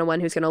know who's going to win,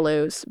 who's going to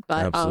lose.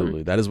 But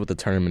absolutely. That is what the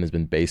tournament has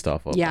been based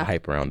off of, the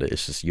hype around it.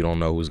 It's just you don't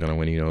know who's going to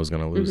win, you know who's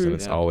going to lose. And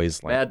it's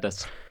always like...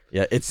 madness.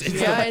 Yeah, it's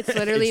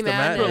literally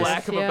madness. For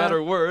lack of a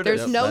better word.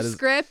 There's no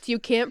script. You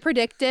can't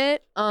predict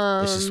it.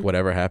 It's just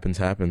whatever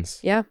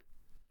happens. Yeah.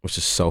 Which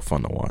is so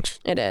fun to watch.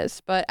 It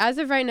is. But as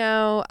of right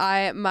now,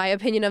 my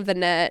opinion of the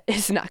net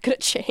is not going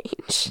to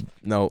change.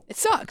 No. It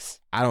sucks.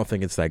 I don't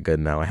think it's that good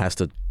now. It has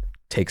to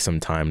take some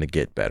time to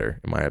get better,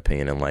 in my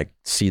opinion, and like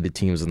see the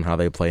teams and how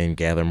they play and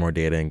gather more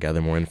data and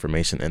gather more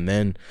information. And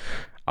then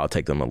I'll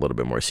take them a little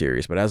bit more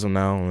serious. But as of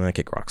now, I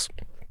kick rocks.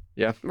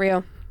 Yeah.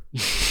 Real.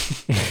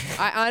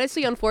 I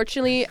honestly,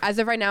 unfortunately, as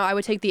of right now, I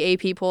would take the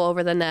AP poll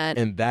over the net.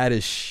 And that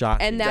is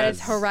shocking. And that is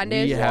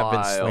horrendous. We have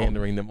been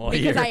slandering them all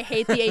year. Because I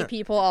hate the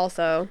AP poll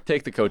also.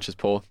 Take the coaches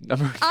poll.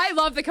 I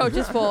love the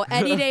coaches poll.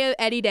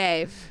 Any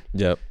day.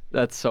 Yep.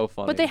 That's so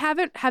funny.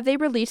 But have they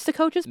released the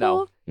coaches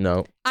poll?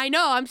 No. I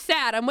know. I'm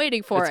sad. I'm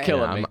waiting for it's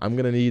killing me. I'm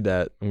going to need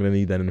that. I'm going to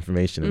need that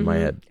information in my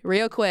head.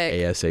 Real quick.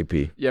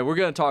 ASAP. Yeah, we're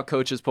going to talk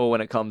coaches poll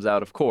when it comes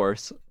out, of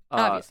course.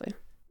 Obviously.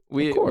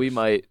 We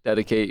might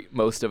dedicate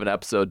most of an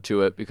episode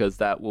to it because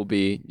that will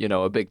be,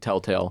 a big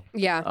telltale.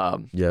 Yeah.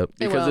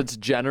 Because it's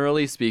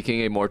generally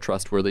speaking a more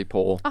trustworthy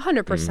poll.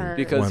 100%.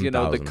 Because,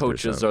 the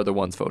coaches are the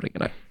ones voting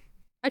in it.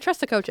 I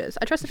trust the coaches.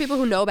 I trust the people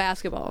who know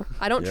basketball.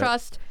 I don't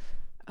trust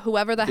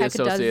whoever the The heck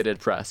does. Associated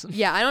Press.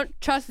 Yeah, I don't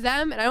trust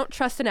them, and I don't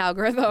trust an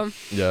algorithm.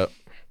 Yep.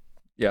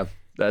 Yeah,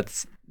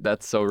 that's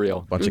so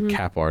real. Bunch of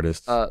cap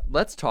artists.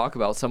 Let's talk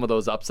about some of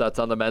those upsets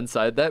on the men's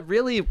side that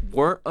really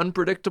weren't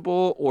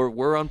unpredictable or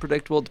were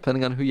unpredictable,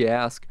 depending on who you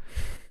ask.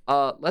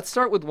 Let's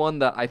start with one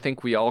that I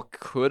think we all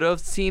could have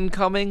seen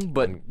coming,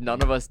 but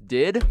none of us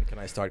did. Can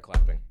I start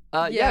clapping?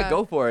 Yeah,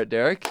 go for it,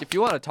 Derrick. If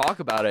you want to talk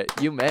about it,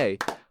 you may.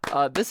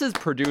 This is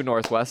Purdue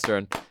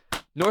Northwestern.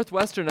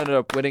 Northwestern ended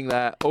up winning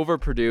that over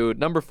Purdue,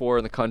 number 4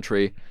 in the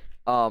country.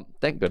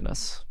 Thank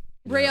goodness.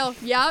 Real,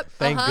 yep.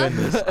 Thank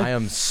goodness. I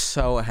am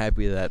so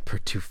happy that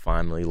Purdue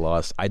finally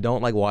lost. I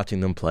don't like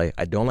watching them play.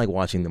 I don't like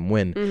watching them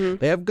win. Mm-hmm.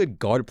 They have good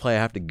guard play. I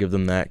have to give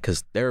them that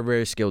because they're a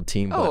very skilled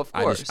team. But Of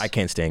course. I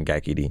can't stand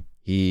Gakidi.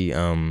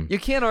 You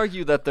can't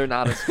argue that they're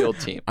not a skilled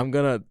team. I'm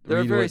gonna They're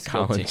a read very what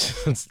skilled Colin,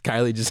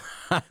 Kylie just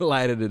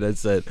highlighted it and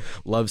said,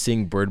 "Love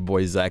seeing Bird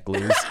Boy Zach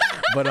lose,"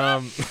 but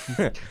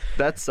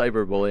That's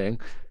cyberbullying.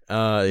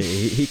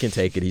 he can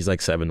take it. He's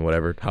like 7,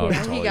 whatever. However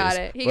Yeah, tall he got is.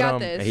 it. He But, got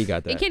this. He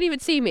got that. He can't even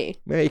see me.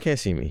 Man, he can't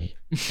see me.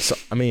 So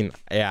I mean,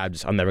 yeah,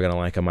 I'm never gonna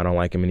like him. I don't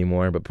like him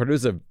anymore. But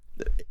Purdue's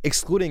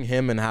excluding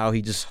him and how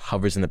he just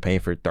hovers in the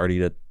paint for 30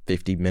 to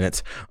 50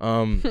 minutes.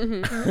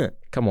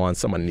 Come on,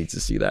 someone needs to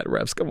see that,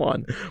 refs. Come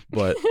on.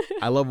 But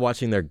I love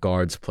watching their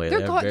guards play.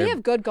 They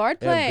have good guard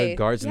They play. have good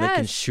guards and they can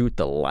Yes. shoot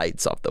the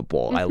lights off the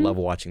ball. I love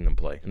watching them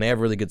play. And they have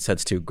really good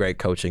sets too. Great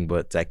coaching,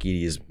 but Zach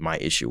Edey is my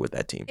issue with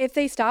that team. If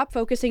they stop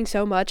focusing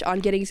so much on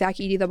getting Zach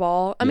Edey the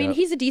ball, I mean, Yeah.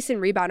 he's a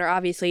decent rebounder,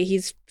 obviously.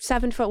 He's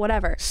 7 foot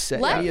whatever. Set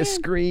Let me a him-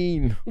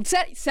 screen.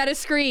 Set a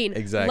screen.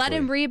 Exactly. Let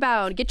him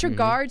rebound. Get your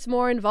guards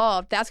more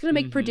involved. That's going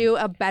to make Purdue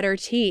a better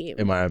team.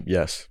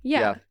 Yes.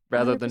 Yeah.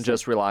 Rather than 100%.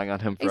 just relying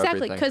on him for Exactly.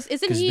 everything. Because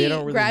isn't 'Cause he they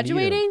don't really need him.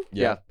 graduating?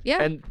 Yeah.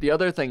 Yeah. And the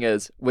other thing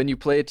is, when you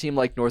play a team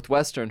like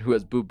Northwestern who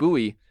has Boo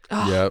Buie,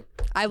 Yep.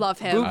 I love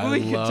him. Boo Buie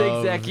can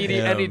take Zach Edey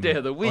any day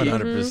of the week.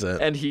 100%.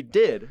 And he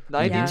did.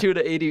 92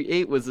 to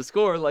 88 was the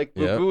score. Like,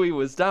 Boo Yep. Buie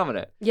was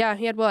dominant. Yeah,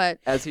 he had what?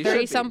 As he should 30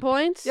 be. some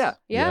points? Yeah.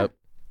 Yeah. Yep.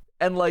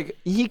 And, like,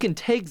 he can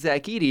take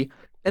Zach Edey,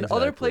 and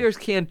other Exactly. players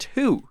can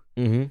too.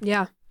 Mm-hmm.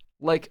 Yeah.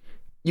 Like,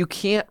 you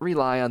can't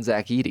rely on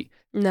Zach Edey.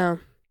 No.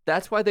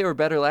 That's why they were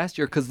better last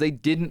year, because they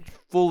didn't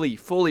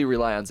fully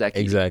rely on Zach Edey.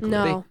 Exactly.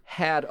 No. They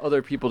had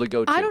other people to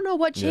go to. I don't know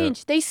what Yeah.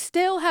 changed. They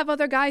still have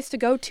other guys to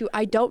go to.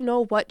 I don't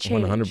know what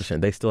changed.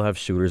 100%. They still have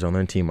shooters on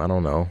their team. I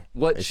don't know.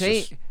 What It's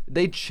changed? just-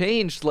 They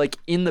changed, like,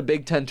 in the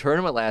Big Ten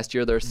tournament last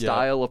year, their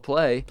style of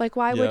play, Like,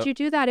 why Yep. would you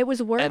do that? It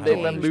was working. and they've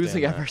don't been understand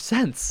losing that. ever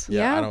since.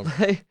 Yeah. I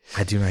don't.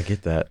 I do not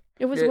get that.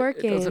 It was It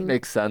working. doesn't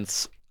make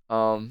sense.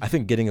 I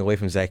think getting away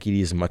from Zach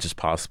Edey as much as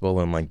possible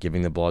and like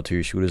giving the ball to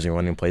your shooters and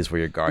running plays for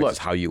your guards Look. is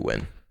how you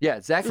win. Yeah,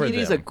 Zach For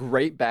Edey's a them.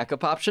 great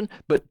backup option,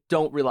 but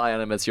don't rely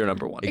on him as your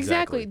number one.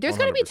 Exactly. Exactly. There's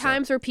going to be 100%.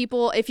 times where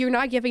people, if you're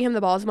not giving him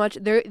the ball as much,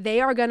 they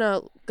are going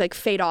to like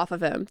fade off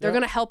of him. They're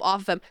going to help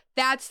off of him.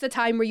 That's the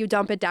time where you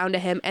dump it down to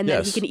him and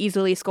then he Yes. can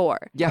easily score.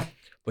 Yeah.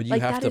 But you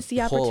Like, have that is the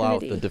to pull out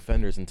the opportunity.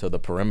 defenders into the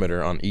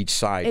perimeter on each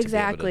side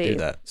Exactly. to be able to do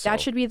that. So,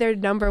 That should be their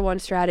number one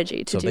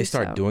strategy to so do if they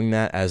start doing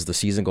that as the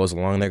season goes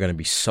along, they're going to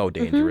be so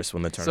dangerous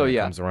when the tournament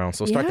yeah. comes around.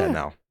 So start Yeah. that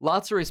now.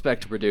 Lots of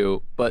respect to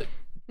Purdue, but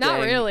Not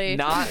dang, really.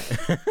 Not,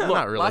 look,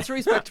 Not really. Lots of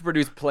respect to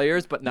Purdue's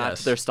players, but not Yes.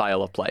 to their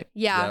style of play.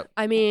 Yeah. Yep.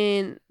 I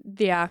mean,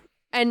 yeah.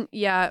 And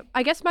yeah,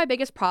 I guess my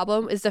biggest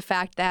problem is the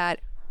fact that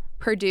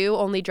Purdue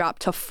only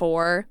dropped to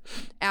 4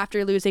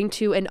 after losing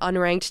to an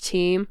unranked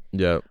team.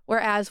 Yeah.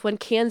 Whereas when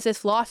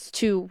Kansas lost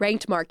to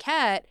ranked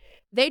Marquette,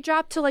 they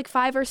dropped to like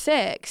 5 or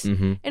 6.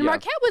 Mm-hmm. And Yeah.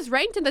 Marquette was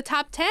ranked in the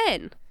top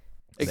 10.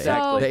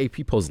 Exactly. The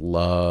AP polls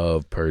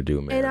love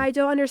Purdue, man. And I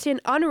don't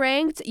understand.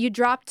 Unranked, you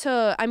drop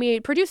to, I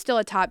mean, Purdue's still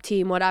a top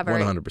team, whatever.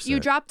 100%. You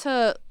drop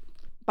to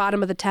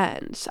bottom of the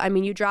 10s. I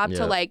mean, you drop to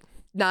Yeah. like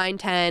 9,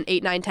 10,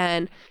 8, 9,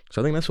 10.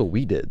 So I think that's what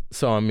we did.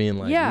 So I mean,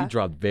 like Yeah. we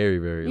dropped very,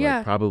 very Yeah.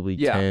 like probably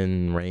Yeah.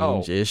 10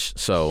 range ish.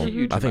 So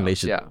Huge I think they amounts,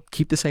 should yeah.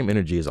 keep the same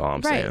energy is all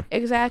I'm Right, saying.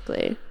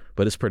 exactly.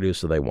 But it's Purdue,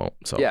 so they won't.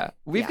 So Yeah.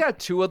 We've Yeah. got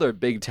 2 other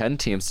Big Ten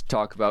teams to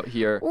talk about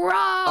here.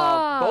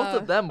 Raw!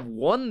 Both of them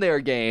won their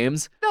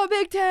games The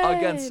Big Ten!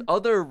 against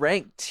other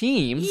ranked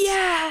teams.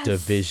 Yes!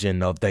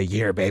 Division of the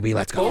year, baby.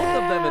 Let's go. Both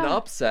of them in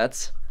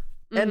upsets.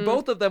 Mm-hmm. And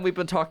both of them we've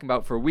been talking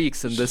about for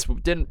weeks, and this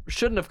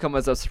shouldn't have come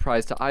as a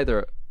surprise to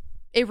either.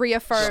 It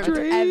reaffirms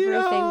Straight everything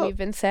up. we've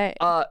been saying.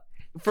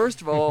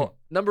 First of all,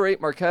 number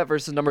 8 Marquette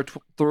versus number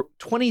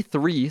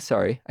 23.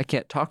 Sorry, I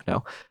can't talk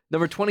now.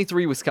 Number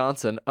 23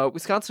 Wisconsin.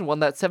 Wisconsin won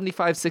that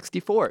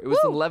 75-64. It was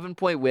an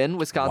 11-point win.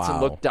 Wisconsin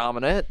Wow. looked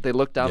dominant. They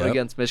looked dominant Yep.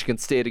 against Michigan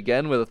State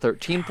again with a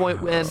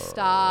 13-point win.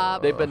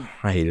 Stop. They've been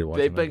I hated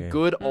watching they've that been game.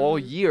 good all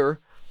year.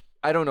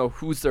 I don't know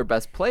who's their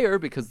best player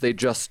because they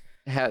just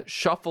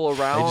shuffle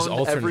around every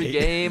alternate.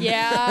 game.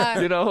 Yeah.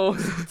 You know,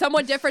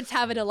 Someone different's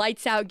having a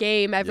lights out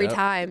game every Yep.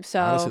 time.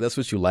 So Honestly, that's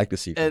what you like to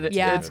see. from and the team.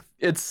 Yeah.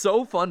 it's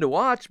so fun to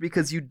watch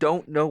because you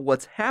don't know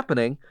what's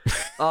happening.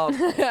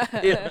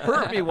 It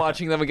hurt me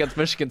watching them against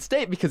Michigan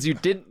State because you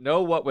didn't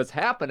know what was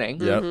happening.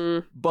 Yep.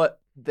 Mm-hmm. But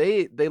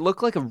they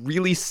look like a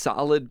really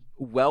solid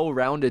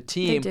well-rounded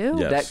team do.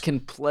 Yes. that can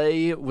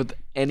play with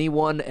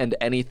anyone and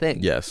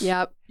anything. Yes.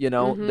 Yep. You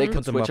know, they can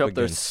Put them switch up up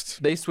their.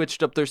 against- They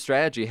switched up their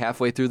strategy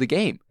halfway through the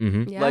game.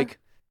 Mm-hmm. Yeah. Like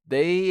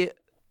they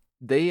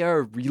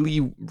are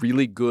really,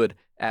 really good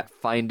at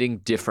finding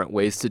different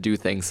ways to do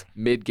things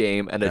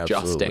mid-game and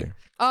adjusting.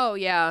 Oh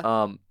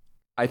yeah.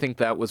 I think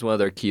that was one of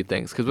their key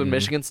things because when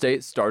Michigan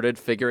State started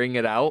figuring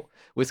it out,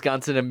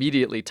 Wisconsin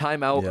immediately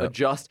timeout, Yep.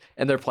 adjust,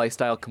 and their play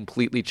style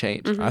completely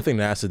changed. I think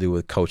that has to do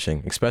with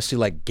coaching, especially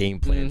like game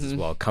plans as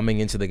well. Coming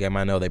into the game,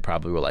 I know they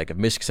probably were like, if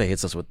Michigan State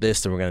hits us with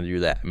this, then we're going to do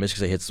that. If Michigan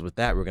State hits us with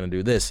that, we're going to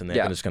do this. And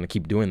they're just going to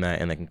keep doing that.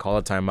 And they can call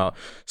a timeout,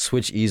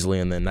 switch easily,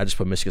 and then not just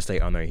put Michigan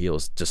State on their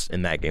heels just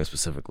in that game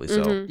specifically.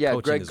 So Yeah,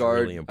 coaching Greg is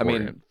Gard, really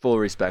important. full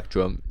respect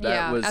to him. That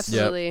yeah, was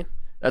absolutely.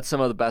 That's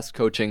some of the best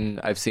coaching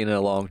I've seen in a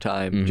long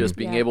time. Just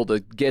being Yeah. able to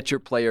get your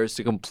players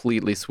to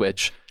completely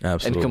switch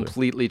Absolutely. and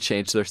completely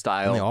change their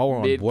style. And they all were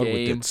on board with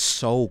mid-game. it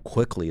so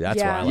quickly. That's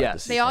why I like to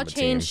Yes. see They all from a team.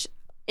 changed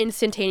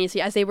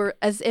instantaneously as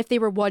if they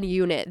were one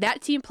unit.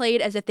 That team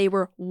played as if they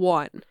were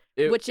one,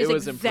 which is it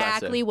was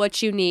exactly impressive.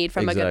 what you need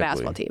from a good Exactly.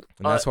 basketball team.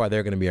 And that's why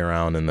they're going to be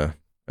around in the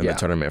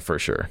tournament for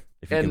sure.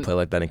 If you can And play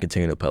like that and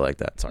continue to play like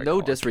that. Sorry, No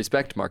Colin.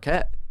 disrespect to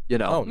Marquette. You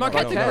know,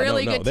 Marquette's a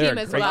really good They're team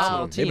a as great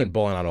well. team. They've been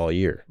balling out all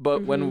year.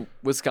 But when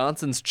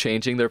Wisconsin's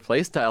changing their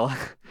play style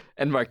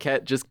and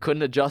Marquette just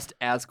couldn't adjust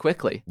as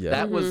quickly, Yeah.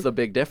 that was the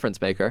big difference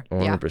maker.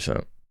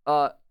 100%.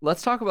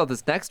 Let's talk about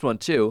this next one,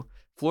 too.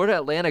 Florida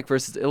Atlantic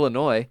versus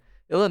Illinois.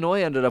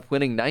 Illinois ended up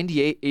winning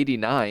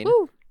 98-89.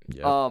 Woo.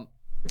 Yeah.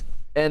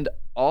 And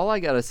all I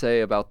got to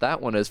say about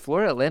that one is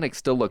Florida Atlantic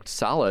still looked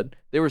solid.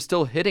 They were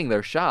still hitting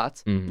their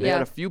shots. They Yeah.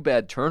 had a few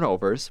bad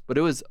turnovers, but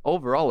it was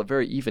overall a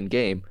very even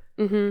game.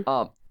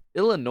 Mm-hmm.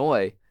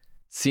 Illinois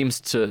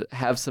seems to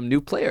have some new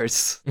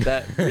players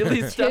that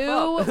really step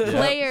Two up.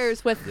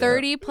 players with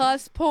 30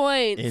 plus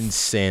points.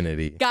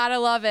 Insanity. Gotta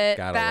love it.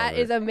 Gotta That love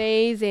is it.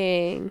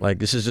 amazing. Like,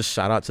 this is just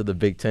shout out to the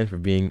Big Ten for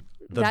being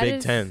the That Big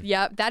is- Ten.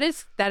 Yep. That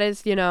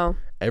is, you know,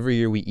 Every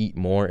year we eat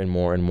more and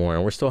more and more,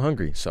 and we're still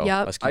hungry. So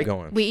Yep. let's keep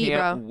going. we eat,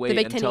 Can't bro. wait The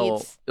Big Ten until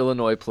eats.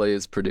 Illinois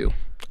plays Purdue.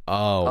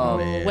 Oh,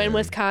 man. When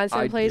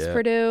Wisconsin plays yeah.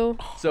 Purdue,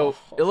 So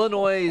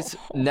Illinois'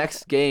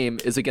 next game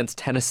is against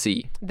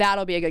Tennessee,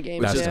 that'll be a good game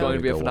which That's is too. going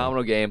to be a good one.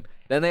 phenomenal game.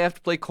 Then they have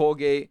to play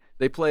Colgate.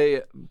 They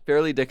play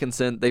Fairleigh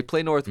Dickinson. They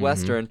play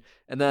Northwestern.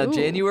 And then on Ooh.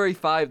 January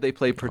 5, they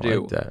play I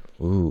Purdue. like that.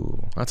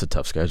 Ooh, that's a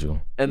tough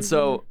schedule. And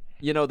so,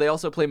 you know, they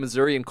also play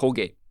Missouri and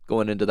Colgate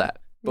going into that,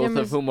 both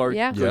of whom are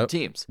yeah. good Yep.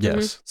 teams.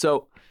 Yes.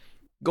 So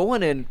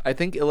going in, I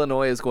think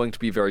Illinois is going to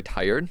be very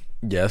tired.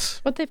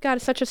 Yes. But they've got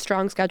such a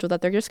strong schedule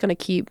that they're just going to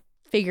keep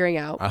figuring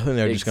out. I think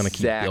they're just going to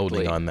keep Exactly.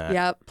 building on that.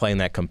 Yep. Playing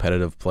that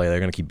competitive play. They're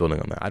going to keep building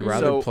on that. I'd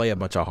rather So- play a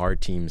bunch of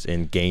hard teams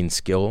and gain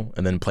skill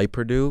and then play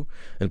Purdue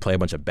than play a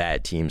bunch of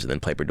bad teams and then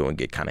play Purdue and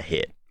get kind of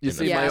hit. You in the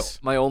see, Yeah. face.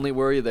 my only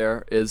worry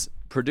there is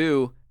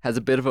Purdue has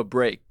a bit of a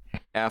break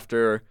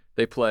after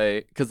they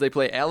play, because they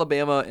play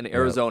Alabama and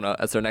Arizona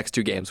as their next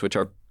two games, which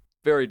are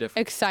very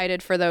different.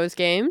 Excited for those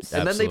games.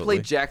 And then they play Absolutely.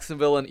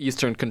 Jacksonville and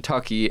Eastern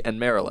Kentucky and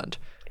Maryland.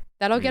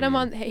 That'll get them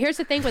on. Here's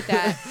the thing with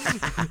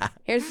that.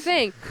 Here's the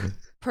thing.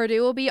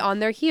 Purdue will be on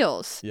their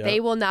heels. Yeah. They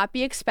will not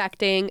be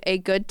expecting a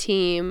good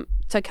team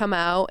to come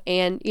out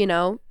and, you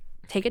know,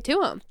 take it to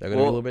them. They're going to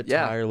be a Well, little bit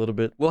yeah. tired, a little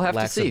bit We'll have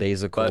to see,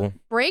 lackadaisical.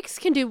 Breaks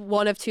can do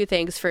one of two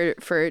things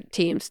for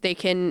teams. They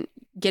can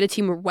get a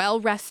team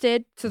well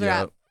rested so they're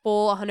at Yep.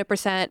 full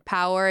 100%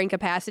 power and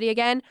capacity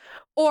again,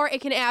 or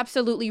it can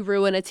absolutely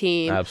ruin a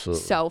team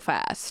Absolutely. so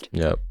fast.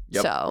 Yep.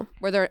 Yep. So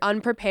where they're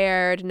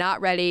unprepared,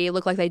 not ready,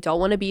 look like they don't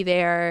want to be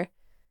there.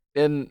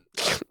 And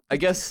I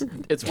guess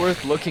it's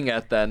worth looking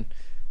at then.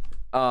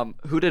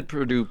 Who did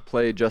Purdue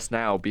play just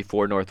now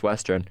before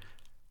Northwestern?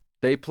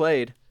 They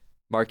played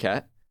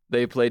Marquette.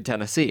 They played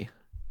Tennessee.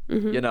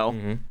 Mhm. You know?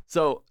 Mhm.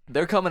 So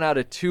they're coming out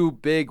of two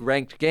big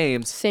ranked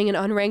games Seeing an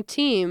unranked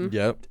team.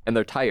 Yep. and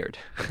they're tired.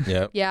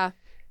 Yep. Yeah.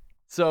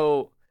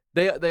 So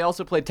they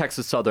also played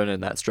Texas Southern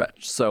in that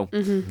stretch. So,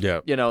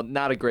 Yep. you know,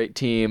 not a great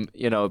team,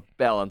 you know,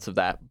 balance of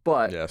that.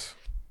 But Yes.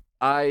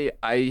 I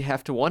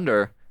have to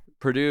wonder,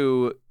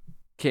 Purdue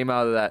came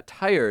out of that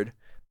tired.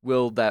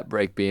 Will that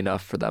break be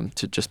enough for them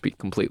to just be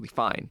completely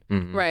fine?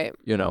 Mhm. Right.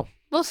 You know,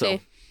 We'll So,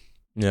 see.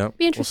 Yep.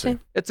 Be interesting.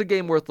 it's a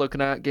game worth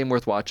looking at, game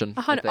worth watching.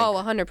 I think.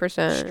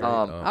 100%.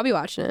 I'll be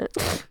watching it.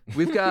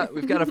 We've got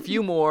a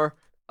few more.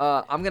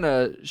 I'm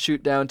gonna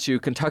shoot down to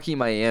Kentucky,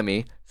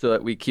 Miami, so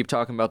that we keep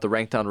talking about the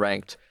ranked on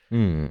ranked.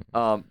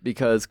 Mm.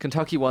 Because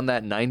Kentucky won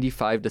that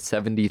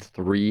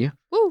 95-73.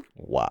 Woo.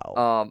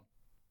 Wow.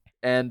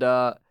 And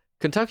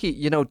Kentucky,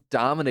 you know,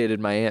 dominated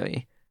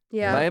Miami.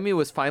 Yeah. Miami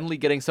was finally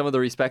getting some of the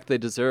respect they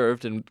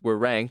deserved and were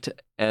ranked.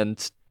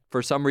 And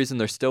for some reason,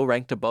 they're still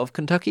ranked above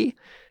Kentucky.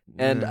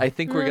 And I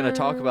think we're gonna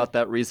talk about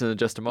that reason in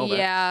just a moment.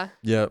 Yeah.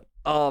 Yep.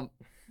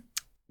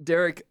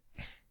 Derrick,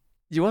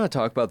 you want to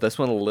talk about this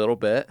one a little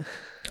bit?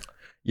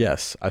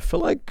 Yes, I feel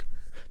like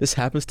this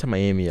happens to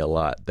Miami a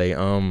lot. They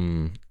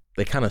kind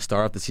of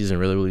start off the season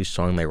really, really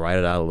strong. They ride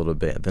it out a little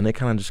bit. Then they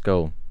kind of just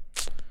go.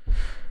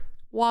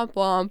 Womp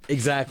womp.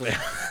 Exactly.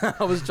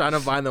 I was trying to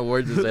find the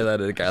words to say that,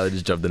 and Kylie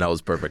just jumped in. That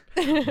was perfect.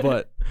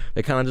 But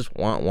they kind of just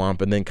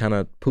womp and then kind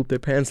of poop their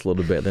pants a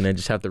little bit. Then they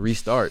just have to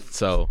restart.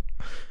 So,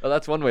 well,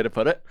 that's one way to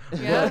put it.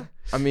 Yeah.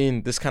 I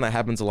mean, this kind of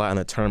happens a lot in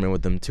the tournament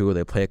with them too.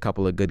 They play a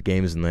couple of good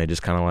games and they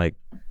just kind of like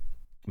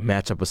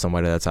match up with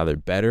somebody that's either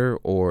better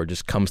or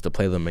just comes to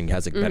play them and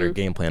has a better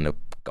game plan to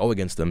go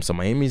against them. So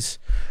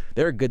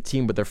they're a good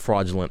team, but they're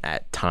fraudulent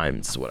at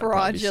times. Is what I'd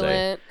probably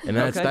say. And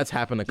that's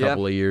happened a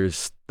couple of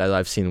years that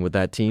I've seen with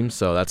that team.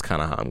 So that's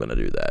kind of how I'm gonna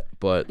do that.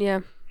 But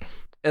Yeah.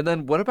 And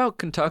then what about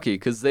Kentucky?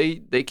 Because they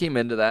came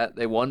into that,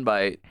 they won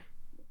by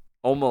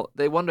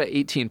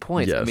 18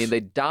 points. Yes. I mean,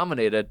 they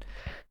dominated,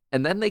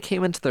 and then they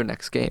came into their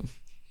next game.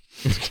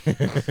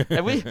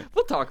 And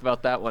we'll talk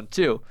about that one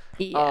too.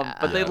 Yeah.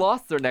 But they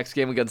lost their next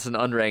game against an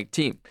unranked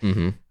team.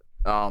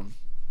 Mm-hmm.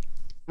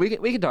 We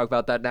can talk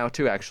about that now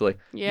too. Actually,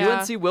 Yeah.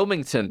 UNC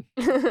Wilmington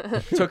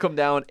took them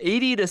down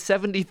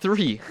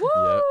 80-73.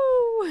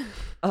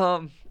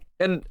 Woo!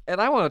 And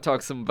I want to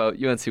talk some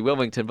about UNC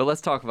Wilmington, but let's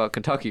talk about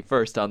Kentucky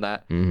first on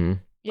that. Mm-hmm.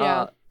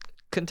 Yeah.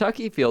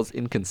 Kentucky feels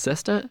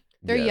inconsistent.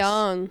 They're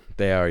young.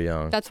 They are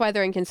young. That's why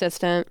they're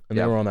inconsistent. And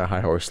they were on that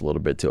high horse a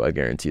little bit too. I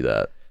guarantee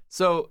that.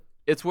 So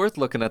it's worth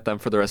looking at them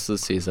for the rest of the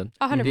season.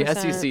 100%.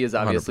 The SEC is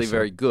obviously 100%.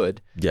 very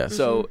good. Yes.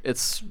 So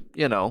it's,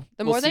 The we'll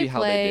more see they how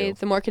play, they do.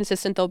 the more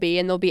consistent they'll be,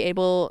 and they'll be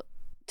able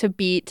to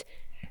beat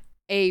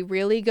a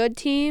really good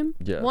team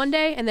Yes. one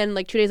day, and then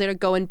like 2 days later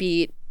go and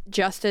play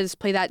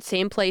that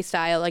same play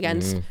style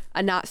against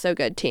a not so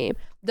good team.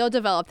 They'll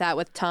develop that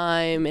with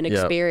time and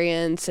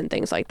experience and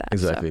things like that.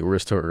 Exactly. So We're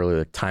still early.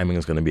 Like, timing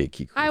is going to be a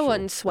key. I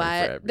wouldn't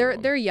sweat.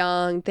 They're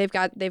young. They've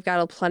got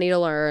plenty to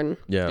learn.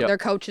 Yeah. Yep. Their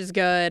coach is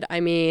good. I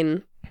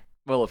mean,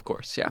 Well, of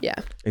course, yeah. yeah.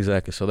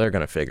 Exactly. So they're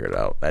going to figure it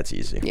out. That's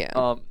easy. Yeah.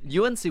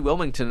 UNC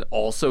Wilmington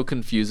also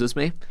confuses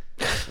me.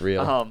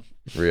 Real.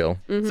 Real.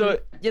 Mm-hmm. So,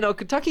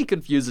 Kentucky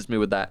confuses me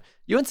with that.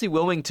 UNC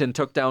Wilmington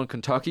took down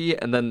Kentucky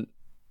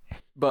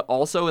but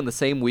also in the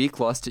same week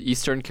lost to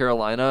Eastern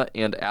Carolina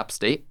and App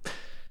State.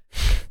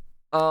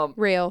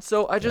 Real.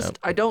 So I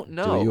don't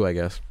know. Do you, I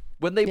guess.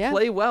 When they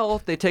play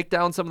well, they take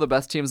down some of the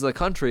best teams in the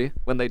country.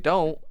 When they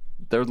don't,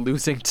 they're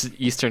losing to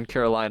Eastern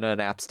Carolina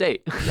and App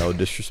State. No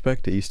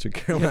disrespect to Eastern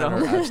Carolina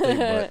or App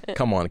State, but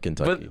come on,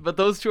 Kentucky. But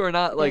those two are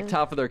not like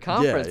top of their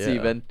conference yeah.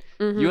 even.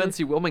 UNC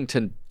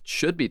Wilmington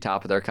should be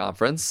top of their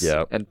conference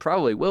and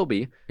probably will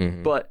be.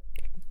 But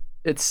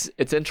it's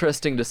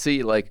interesting to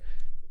see like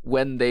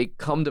when they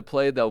come to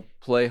play, they'll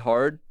play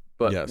hard,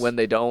 but when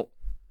they don't,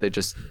 they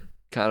just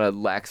kind of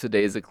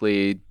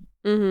lackadaisically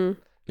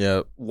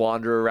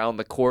wander around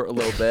the court a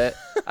little bit.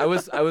 I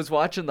was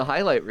watching the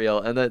highlight reel,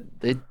 and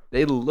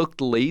they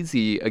looked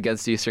lazy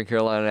against Eastern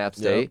Carolina and App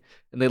State,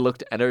 and they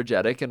looked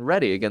energetic and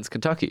ready against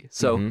Kentucky.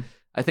 So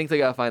I think they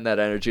got to find that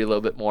energy a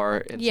little bit more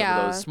in some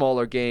of those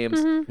smaller games,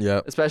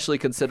 especially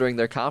considering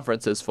their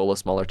conference is full of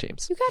smaller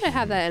teams. You got to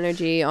have that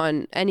energy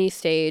on any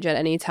stage at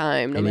any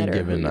time, no Any matter who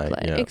given you night,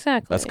 play. yeah.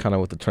 Exactly. That's kind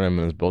of what the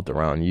tournament is built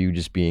around. You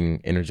just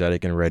being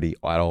energetic and ready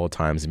at all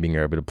times and being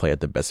able to play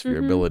at the best of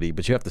your ability.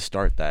 But you have to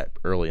start that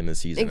early in the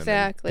season.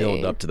 Exactly. And then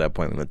build up to that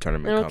point when the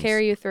tournament It'll comes.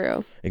 carry you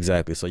through.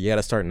 Exactly. So you got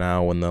to start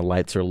now when the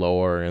lights are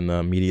lower and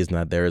the media's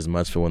not there as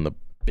much. But when the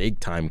big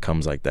time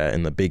comes like that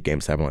and the big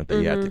games happen like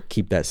that, you have to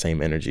keep that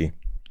same energy.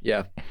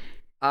 Yeah.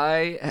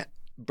 I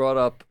brought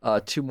up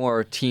two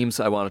more teams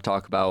I want to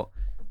talk about.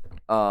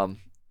 And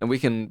we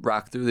can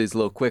rock through these a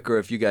little quicker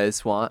if you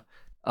guys want,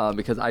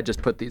 because I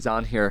just put these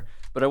on here.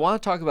 But I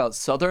want to talk about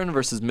Southern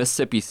versus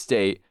Mississippi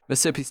State.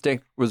 Mississippi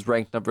State was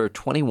ranked number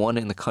 21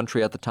 in the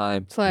country at the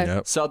time.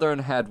 Yep. Southern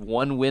had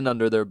one win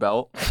under their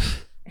belt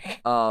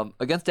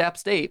against App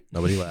State.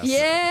 Nobody laughs.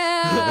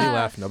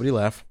 Yeah. Nobody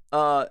laugh.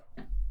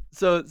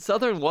 So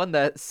Southern won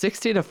that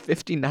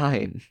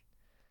 60-59.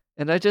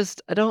 And I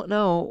don't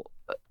know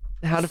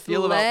how to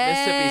feel about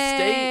Mississippi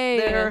State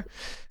there,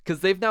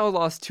 because they've now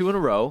lost 2 in a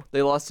row.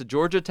 They lost to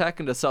Georgia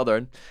Tech and to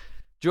Southern.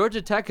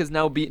 Georgia Tech has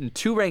now beaten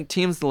 2 ranked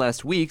teams in the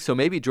last week, so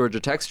maybe Georgia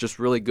Tech's just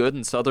really good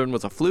and Southern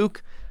was a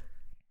fluke.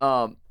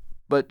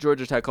 But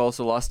Georgia Tech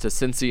also lost to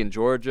Cincy and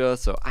Georgia,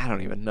 so I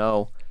don't even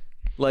know.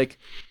 Like,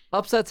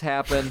 upsets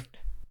happen.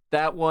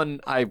 That one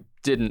I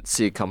didn't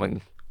see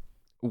coming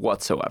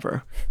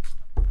whatsoever.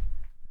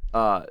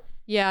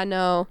 Yeah,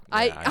 no.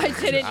 I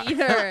didn't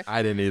either.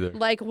 I didn't either.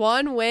 Like,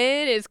 one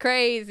win is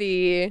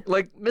crazy.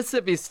 Like,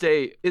 Mississippi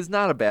State is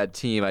not a bad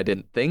team, I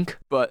didn't think,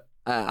 but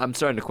I'm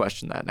starting to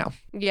question that now.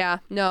 Yeah,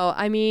 no.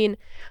 I mean,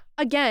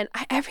 again,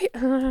 every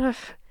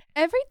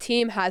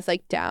team has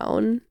like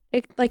down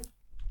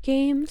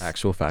games.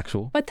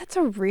 Factual. But that's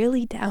a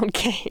really down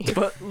game.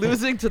 But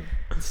losing to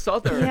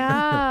Southern,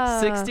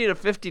 Yeah.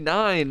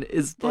 60-59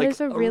 is That like is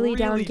a really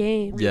down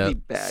game. Really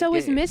bad So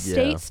is game. Miss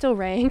State still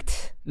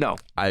ranked? No.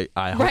 I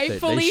hope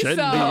Rightfully they shouldn't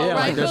so. be. Yeah,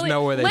 Rightfully. there's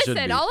no way they should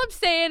Listen, be. all I'm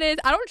saying is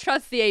I don't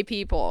trust the A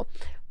people.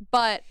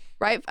 But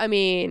I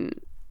mean,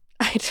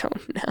 I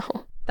don't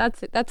know.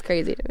 That's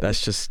crazy to me.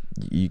 That's just,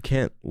 you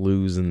can't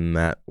lose in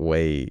that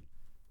way.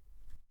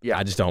 Yeah.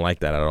 I just don't like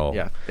that at all.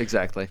 Yeah,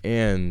 exactly.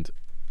 And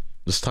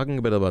just talking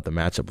a bit about the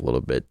matchup a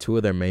little bit, 2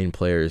 of their main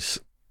players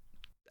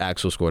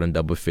actually scored in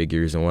double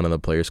figures, and one of the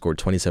players scored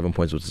 27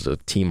 points, which is a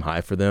team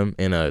high for them,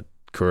 and a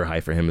career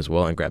high for him as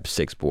well and grabbed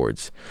 6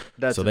 boards.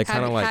 So they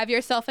kind of have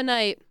yourself a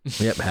night.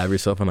 Yep, have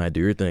yourself a night.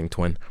 Do your thing,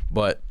 twin.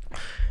 But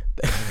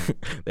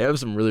they have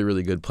some really,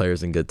 really good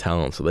players and good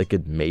talent, so they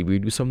could maybe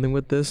do something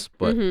with this.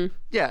 But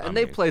yeah, and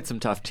they've played some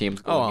tough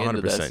teams going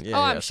into this. 100%. Yeah,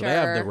 I'm so they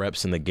have the sure.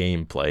 reps in the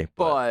gameplay.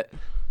 But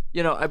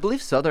I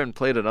believe Southern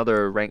played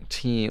another ranked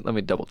team. Let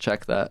me double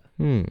check that.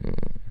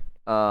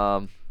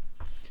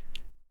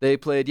 They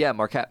played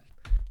Marquette.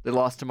 They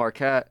lost to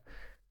Marquette.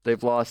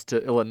 They've lost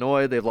to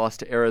Illinois. They've lost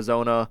to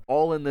Arizona,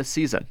 all in this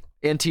season.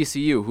 And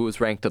TCU, who was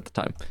ranked at the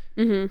time.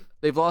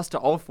 They've lost to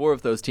all 4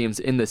 of those teams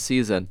in this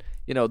season.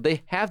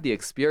 They have the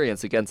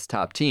experience against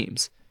top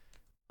teams.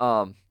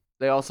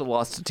 They also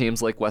lost to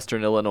teams like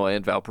Western Illinois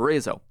and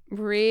Valparaiso.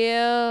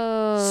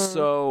 Real.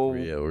 So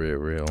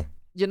Real.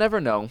 you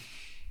never know.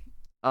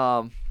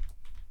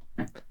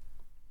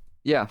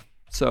 Yeah.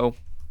 So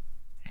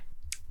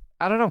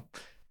I don't know.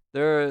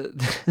 They're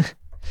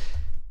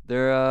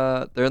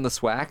they're in the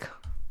SWAC.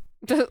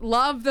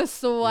 Love the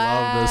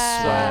swag.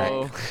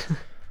 So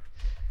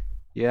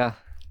yeah,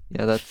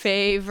 that's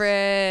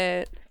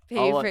Favorite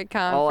conference.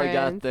 all I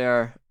got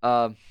there.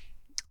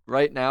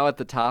 Right now at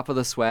the top of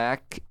the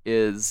SWAC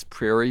is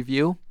Prairie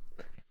View,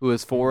 who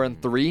is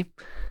 4-3.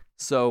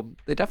 So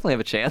they definitely have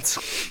a chance.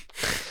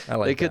 I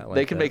like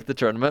They can make the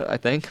tournament, I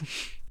think.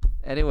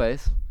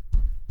 Anyways,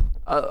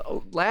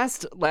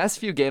 last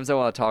few games I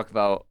want to talk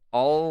about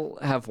all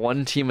have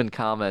one team in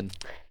common.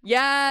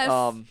 Yes.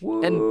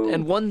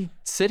 And one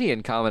city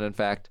in common, in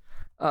fact.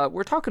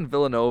 We're talking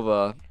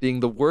Villanova being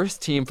the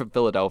worst team from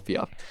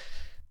Philadelphia.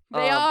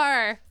 They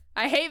are.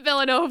 I hate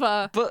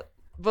Villanova. But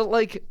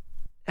like,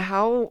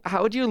 how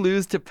would you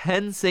lose to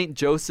Penn, St.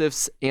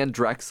 Joseph's, and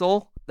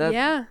Drexel?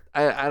 Yeah.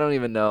 I don't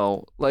even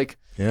know. Like,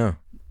 Yeah.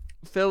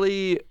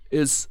 Philly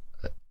is,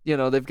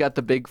 they've got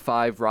the Big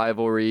Five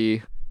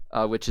rivalry,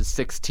 which is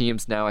 6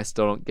 teams now. I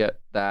still don't get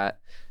that.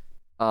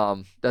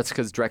 That's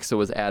because Drexel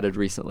was added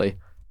recently.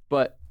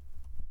 But,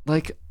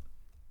 like,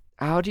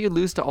 how do you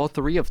lose to all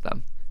 3 of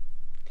them?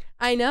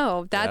 I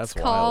know. That's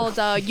called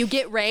you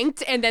get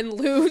ranked and then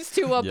lose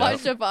to a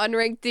bunch of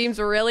unranked teams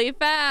really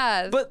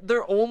fast. But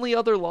their only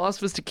other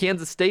loss was to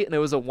Kansas State, and it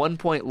was a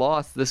 1-point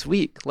loss this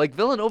week. Like,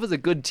 Villanova's a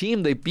good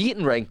team. They've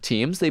beaten ranked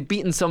teams. They've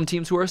beaten some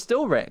teams who are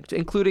still ranked,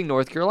 including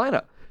North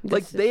Carolina.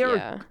 They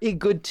are a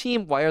good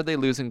team. Why are they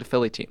losing to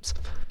Philly teams?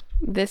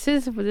 This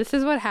is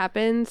what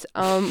happens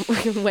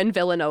when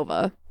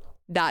Villanova ...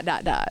 That's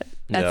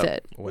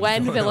it.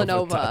 When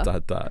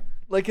Villanova.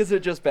 Like, is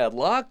it just bad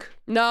luck?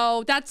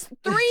 No, that's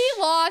 3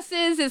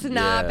 losses is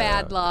not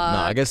bad luck. No,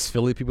 I guess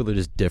Philly people are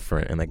just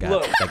different, and they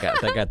got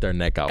their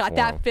neck out. Got for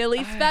that them.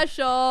 Philly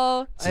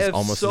special. I have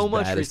so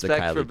much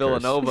respect for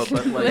Villanova,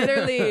 but like,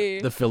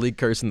 Literally. the Philly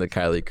curse and the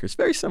Kylee curse,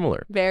 very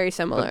similar. Very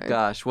similar. oh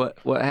gosh, what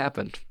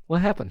happened?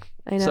 What happened?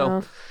 I know.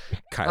 So,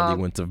 Kylee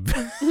went to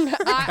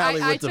I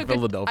went to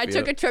Philadelphia. I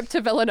took a trip to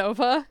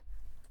Villanova.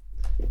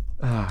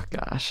 oh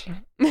gosh.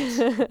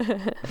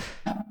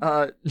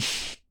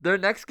 Their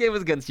next game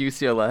was against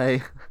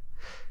UCLA,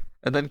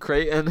 and then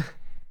Creighton.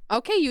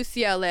 Okay,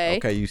 UCLA.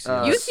 Okay,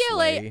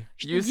 UCLA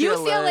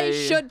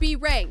should be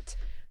ranked.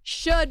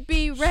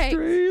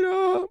 Straight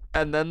up.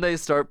 And then they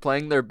start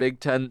playing their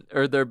Big Ten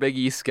or their Big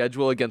East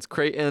schedule against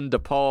Creighton,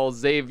 DePaul,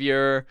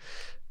 Xavier,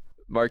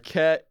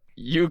 Marquette,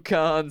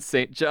 UConn,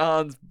 St.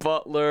 John's,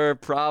 Butler,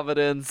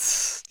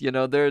 Providence.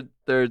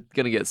 They're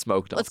gonna get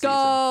smoked all Let's season.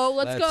 go.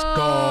 Let's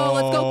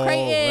go,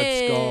 Creighton.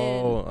 Let's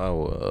go.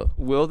 Oh,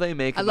 Will they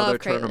make I another love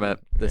Creighton. tournament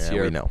this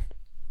year? we know.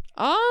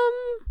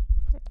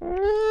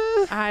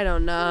 I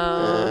don't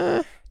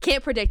know.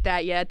 Can't predict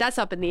that yet. That's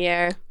up in the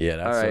air. Yeah,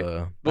 that's All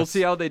right. We'll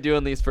see how they do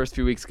in these first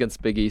few weeks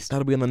against Big East.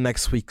 That'll be on the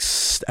next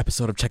week's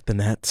episode of Check the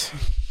Net.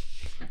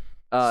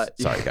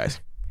 Sorry,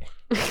 guys.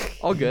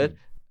 All good.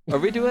 Are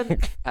we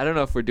doing? I don't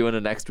know if we're doing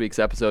a next week's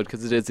episode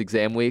because it is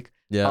exam week.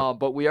 Yeah.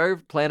 But we are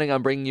planning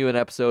on bringing you an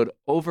episode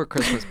over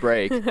Christmas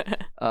break.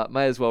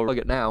 Might as well look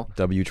at now.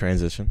 W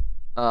transition.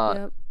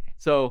 Yep.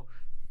 So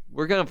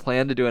we're gonna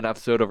plan to do an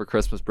episode over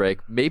Christmas break,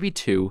 maybe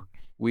 2.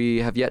 We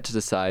have yet to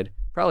decide.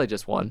 Probably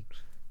just 1.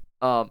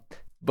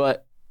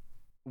 But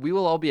we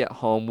will all be at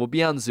home. We'll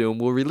be on Zoom.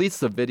 We'll release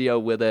the video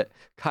with it.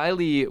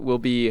 Kylee will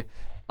be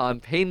on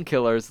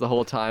painkillers the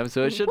whole time,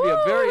 so it should be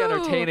a very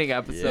entertaining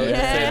episode. To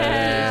say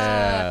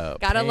the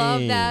least. Gotta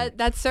love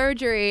that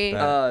surgery.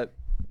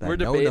 We're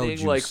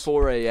debating like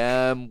 4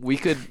 a.m. We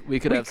could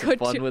have some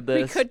fun with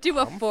this. We could do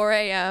a 4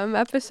 a.m.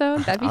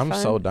 episode. That'd be fun. I'm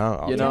so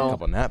down. I'll take a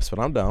couple naps, but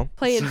I'm down.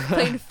 Playing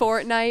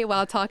Fortnite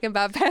while talking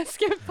about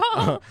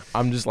basketball.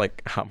 I'm just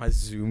like how my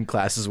Zoom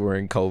classes were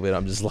in COVID.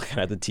 I'm just looking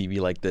at the TV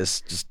like this,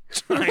 just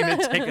trying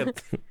to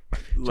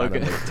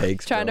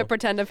take trying to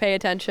pretend to pay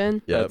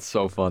attention. Yeah, that's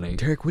so funny.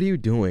 Derrick, what are you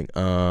doing?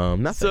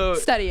 Nothing.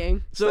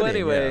 Studying. So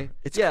anyway,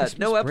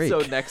 no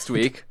episode next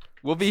week.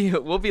 We'll be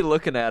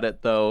looking at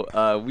it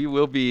though. We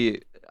will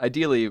be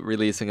ideally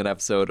releasing an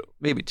episode,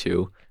 maybe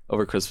 2,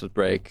 over Christmas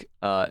break,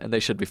 and they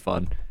should be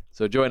fun.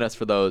 So join us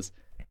for those.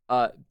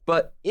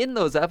 But in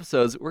those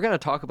episodes, we're going to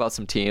talk about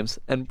some teams,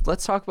 and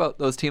let's talk about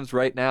those teams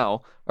right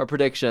now, our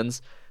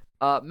predictions.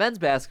 Men's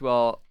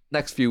basketball,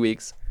 next few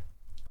weeks.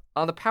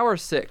 on the Power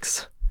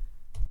 6,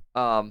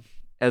 I'm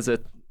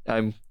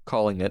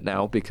calling it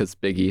now because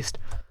Big East.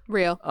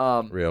 Real.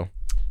 Real.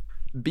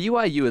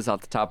 BYU is on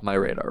the top of my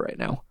radar right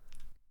now.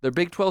 Their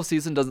Big 12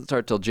 season doesn't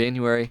start till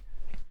January,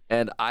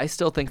 and I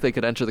still think they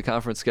could enter the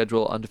conference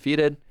schedule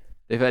undefeated.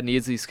 They've had an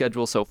easy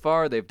schedule so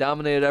far. They've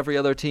dominated every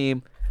other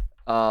team,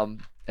 and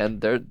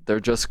they're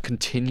just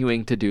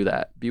continuing to do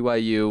that.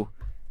 BYU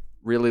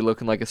really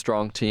looking like a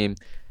strong team.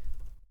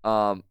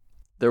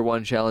 Their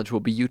one challenge will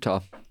be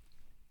Utah.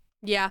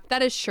 Yeah,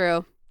 that is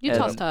true.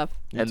 Utah's tough.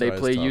 And they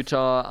play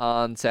Utah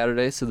on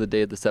Saturday, so the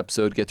day this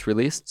episode gets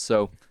released.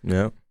 So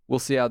we'll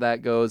see how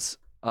that goes.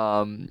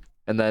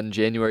 And then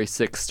January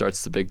 6th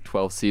starts the Big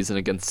 12 season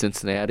against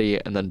Cincinnati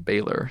and then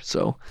Baylor.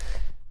 So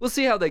we'll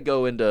see how they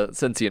go into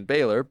Cincy and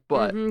Baylor.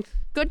 But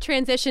good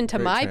transition to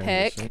my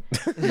pick.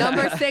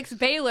 Number 6,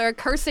 Baylor,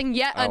 cursing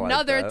yet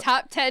another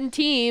top 10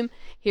 team.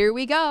 Here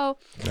we go.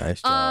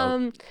 Nice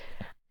job.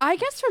 I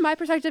guess from my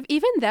perspective,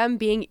 even them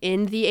being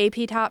in the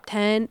AP top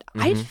 10,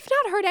 I've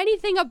not heard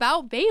anything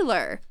about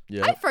Baylor.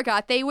 Yep. I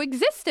forgot they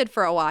existed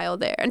for a while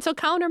there. And so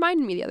Colin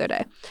reminded me the other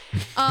day.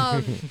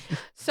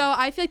 So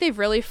I feel like they've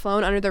really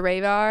flown under the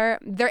radar.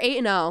 They're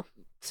 8-0.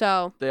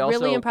 So they also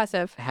really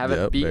impressive.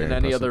 Haven't beaten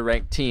any other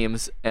ranked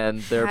teams.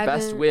 And their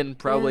best win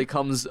probably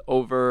comes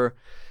over,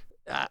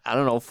 I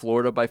don't know,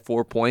 Florida by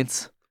 4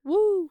 points.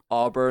 Woo.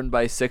 Auburn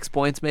by 6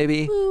 points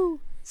maybe.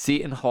 Woo.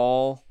 Seton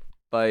Hall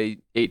by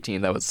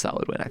 18. That was a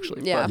solid win,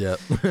 actually. Yeah.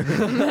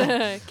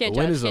 A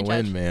win is a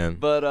win, man.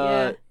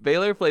 But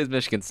Baylor plays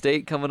Michigan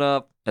State coming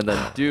up, and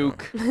then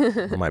Duke.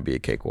 It might be a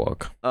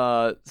cakewalk.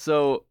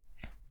 So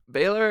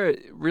Baylor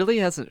really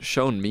hasn't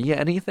shown me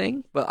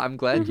anything, but I'm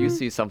glad you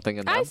see something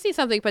in them. I see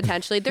something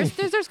potentially. There's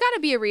got to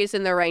be a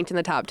reason they're ranked in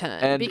the top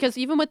 10. Because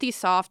even with these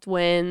soft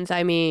wins,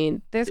 I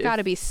mean, there's got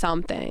to be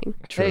something.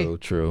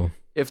 True.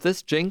 If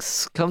this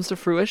jinx comes to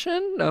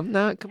fruition, I'm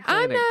not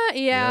complaining. I'm not.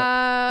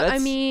 Yeah, I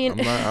mean,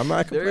 I'm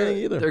not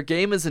complaining either.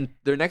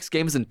 Their next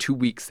game is in 2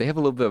 weeks. They have a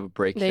little bit of a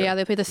break. Yeah,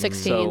 they play the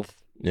 16th.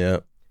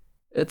 So,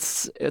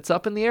 it's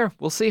up in the air.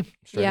 We'll see.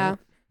 Yes.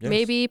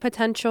 Maybe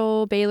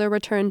potential Baylor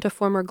return to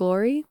former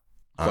glory.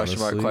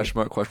 Honestly,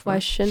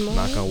 question mark.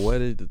 Knock on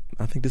wood.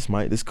 I think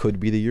this could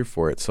be the year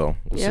for it. So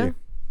we'll see.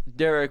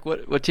 Derrick,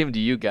 what team do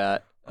you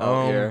got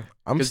out here?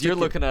 Because you're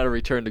looking at a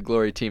return to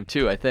glory team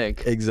too, I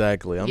think.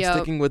 Exactly. I'm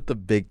sticking with the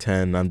Big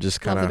Ten. I'm just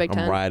kind of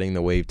riding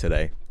the wave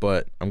today.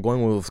 But I'm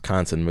going with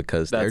Wisconsin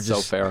because that's so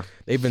fair.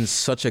 They've been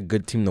such a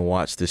good team to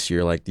watch this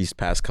year. Like these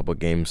past couple of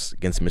games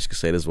against Michigan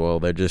State as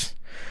well.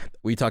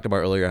 We talked about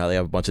earlier how they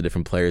have a bunch of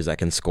different players that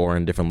can score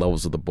in different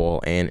levels of the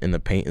ball and in the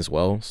paint as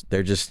well. So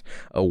they're just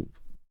a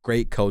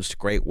great coached,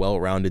 great,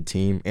 well-rounded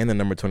team. And the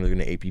number 20 in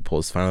the AP poll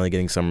is finally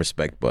getting some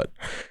respect. But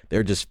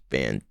they're just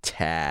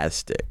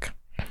fantastic.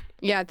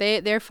 Yeah,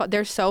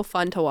 they're so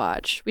fun to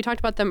watch. We talked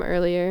about them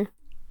earlier.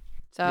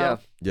 So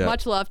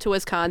much love to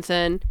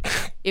Wisconsin.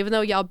 Even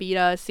though y'all beat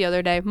us the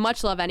other day.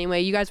 Much love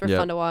anyway. You guys were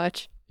fun to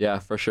watch. Yeah,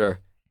 for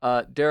sure.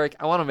 Derrick,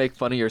 I want to make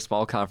fun of your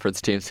small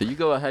conference team, so you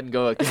go ahead and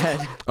go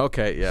ahead.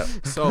 Okay, yeah.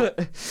 So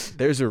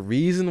there's a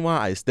reason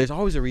why. There's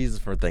always a reason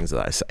for things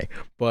that I say.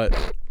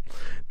 But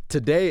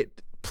today,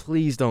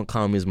 please don't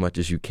clown me as much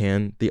as you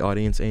can, the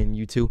audience and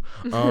you two.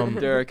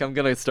 Derrick, I'm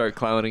going to start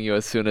clowning you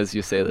as soon as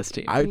you say this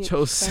team. I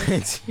chose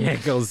San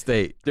Diego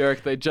State.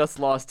 Derrick, they just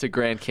lost to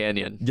Grand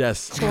Canyon.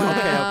 Yes. Okay.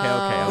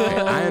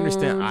 I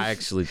understand. I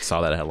actually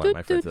saw that headline.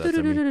 My friend said that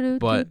to me.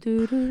 But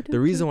the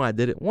reason why I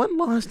did it, one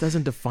loss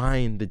doesn't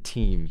define the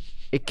team.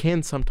 It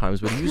can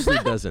sometimes, but it usually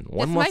doesn't.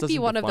 This might be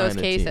one of those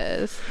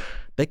cases.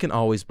 They can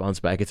always bounce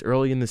back. It's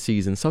early in the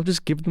season, so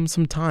just give them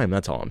some time.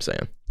 That's all I'm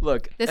saying.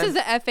 Look, this is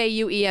the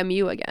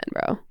FAU-EMU again,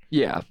 bro.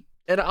 Yeah.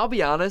 And I'll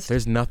be honest.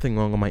 There's nothing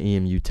wrong with my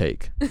EMU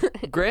take.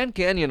 Grand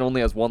Canyon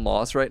only has one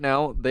loss right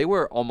now. They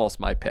were almost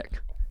my pick.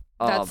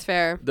 That's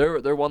fair.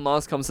 Their one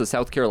loss comes to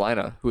South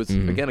Carolina, who is,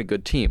 again, a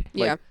good team.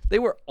 They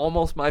were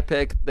almost my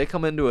pick. They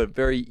come into a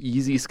very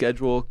easy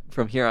schedule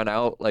from here on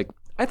out.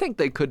 I think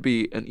they could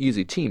be an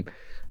easy team.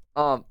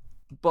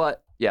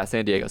 But, yeah,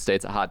 San Diego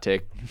State's a hot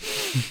take.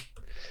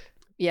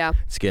 Yeah.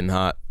 It's getting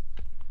hot.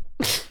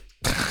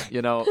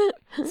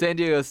 San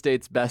Diego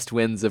State's best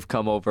wins have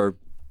come over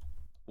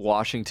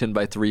Washington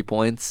by 3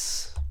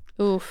 points.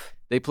 Oof.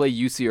 They play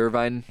UC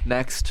Irvine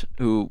next,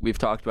 who we've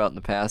talked about in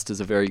the past is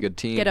a very good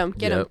team. Get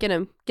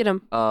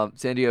him.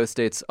 San Diego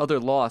State's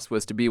other loss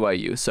was to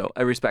BYU, so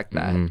I respect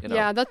that.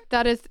 Yeah,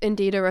 that is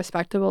indeed a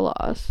respectable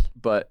loss.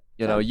 But,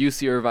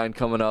 UC Irvine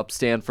coming up,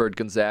 Stanford,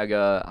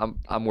 Gonzaga,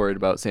 I'm worried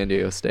about San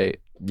Diego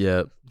State.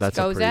 Yeah, that's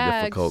a pretty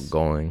difficult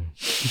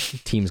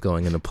teams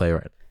going into play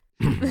right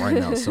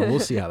now. So we'll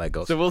see how that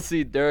goes. So we'll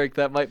see, Derrick.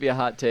 That might be a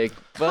hot take.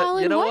 But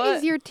Colin, you know what? What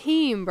is your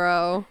team,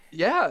 bro?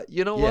 Yeah,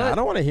 you know what? Yeah, I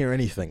don't want to hear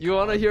anything. You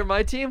want to hear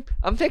my team?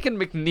 I'm taking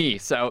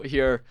McNeese out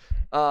here.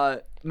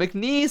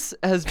 McNeese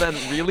has been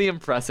really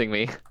impressing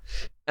me.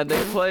 And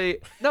they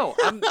play... No,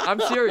 I'm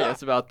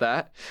serious about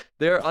that.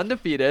 They're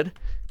undefeated.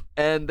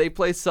 And they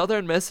play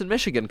Southern Miss and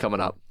Michigan coming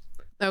up.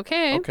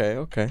 Okay.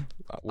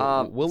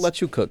 We'll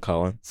let you cook,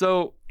 Colin.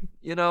 So,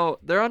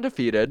 they're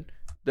undefeated.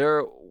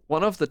 They're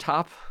one of the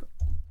top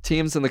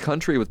teams in the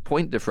country with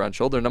point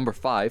differential. They're number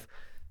 5.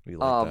 We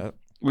like that.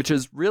 Which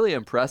is really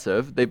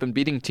impressive. They've been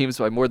beating teams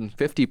by more than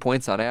 50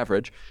 points on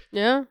average.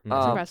 Yeah,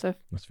 that's impressive.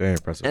 That's very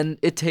impressive. And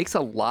it takes a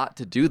lot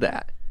to do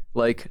that.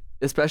 Like,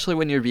 especially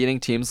when you're beating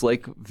teams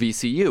like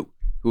VCU,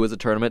 who was a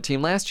tournament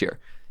team last year.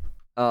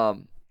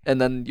 And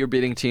then you're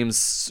beating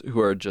teams who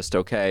are just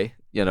okay.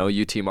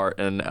 UT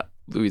Martin,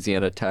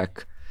 Louisiana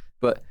Tech.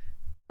 But,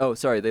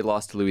 they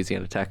lost to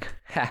Louisiana Tech.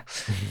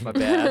 My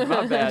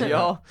bad,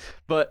 y'all.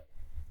 But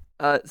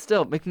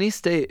still, McNeese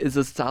State is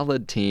a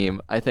solid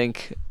team. I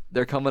think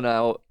they're coming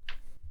out.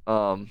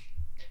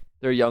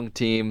 They're a young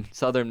team.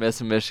 Southern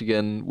Miss and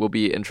Michigan will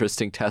be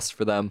interesting tests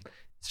for them.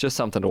 It's just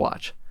something to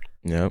watch.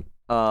 Yep.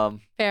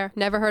 Fair.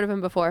 Never heard of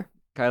him before.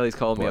 Kylie's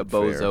calling me a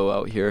bozo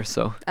out here,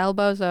 so. El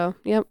Bozo.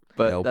 Yep.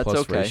 But L that's plus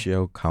okay.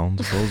 ratio,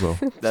 Colin's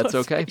bozo. That's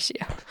okay.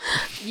 Ratio.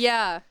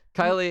 Yeah.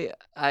 Kylie,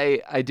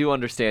 I do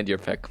understand your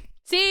pick.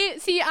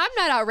 See, I'm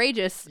not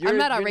outrageous. You're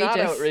not outrageous.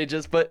 You're not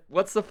outrageous, but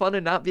what's the fun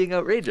in not being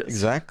outrageous?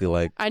 Exactly.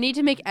 Like, I need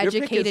to make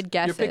educated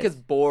guesses. Your pick is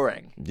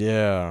boring.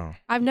 yeah.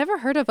 I've never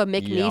heard of a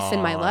McNeese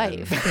in my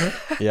life.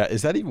 Yeah.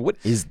 Is that even? What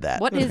is that?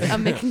 What is a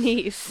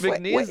McNeese?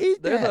 McNeese, what is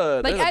they're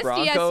that? the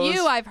Broncos. SDSU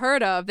I've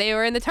heard of. They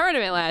were in the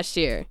tournament last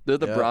year. They're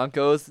the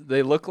Broncos.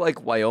 They look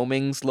like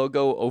Wyoming's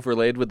logo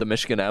overlaid with the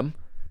Michigan M.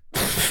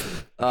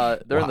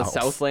 They're in the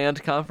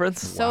Southland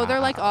Conference. So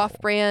they're like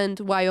off-brand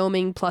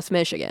Wyoming plus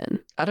Michigan.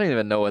 I don't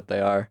even know what they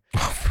are.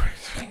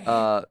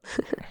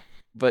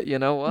 But you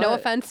know what? No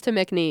offense to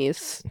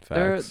McNeese.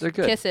 They're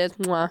good. Kisses.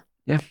 Mwah.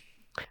 Yeah.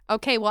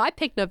 Okay, well, I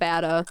picked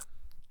Nevada.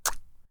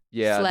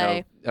 Yeah.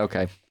 Slay. No,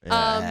 okay.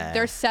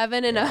 They're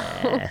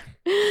 7-0.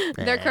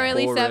 They're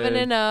currently Boring.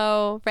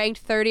 7-0, ranked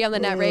 30 on the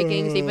net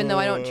rankings, even though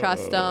I don't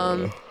trust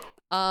them.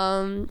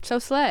 So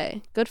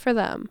slay. Good for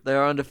them.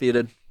 They're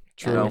undefeated.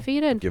 True.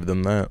 Undefeated. Give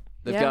them that.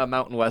 They've got a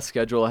Mountain West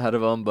schedule ahead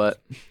of them,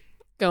 but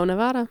Go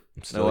Nevada.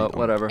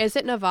 whatever. Is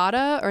it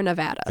Nevada or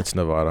Nevada? It's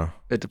Nevada.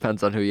 It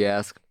depends on who you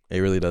ask. It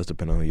really does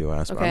depend on who you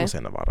ask, but I'm going to say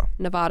Nevada.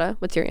 Nevada.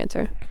 What's your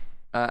answer?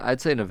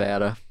 I'd say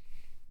Nevada,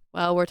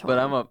 Well, we're torn. but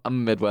I'm a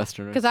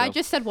Midwesterner. Because I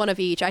just said one of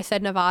each. I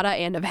said Nevada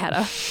and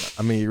Nevada.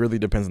 I mean, it really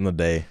depends on the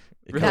day.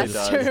 It really That's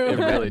does. true. It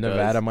really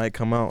Nevada does. might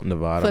come out.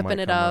 Nevada Flipping might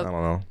it come up. out. I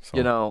don't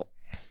know.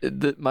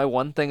 So. My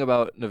one thing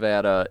about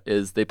Nevada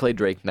is they play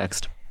Drake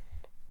next.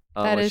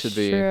 That which is should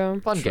be true.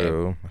 a fun game.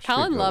 True. That should be a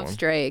Colin good loves one.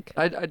 Drake.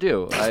 I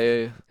do.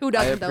 Who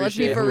doesn't, though? Let's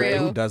be appreciate for Drake.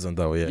 real. Who doesn't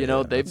though?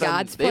 Yeah. They've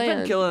God's been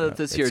plan. killing it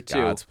this year it's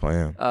too. God's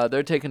plan.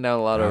 They're taking down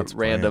a lot God's of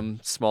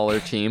random smaller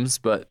teams,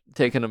 but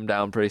taking them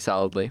down pretty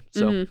solidly.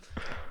 So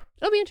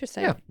It'll be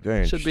interesting. yeah,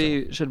 Very should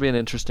be an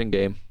interesting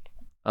game.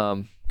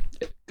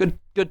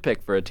 Good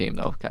pick for a team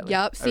though, Kylie.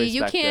 Yep. I See,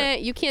 you respect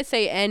it. can't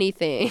say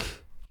anything.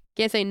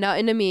 Can't say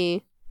nothing to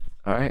me.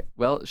 All right.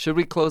 Well, should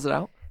we close it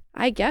out?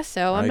 I guess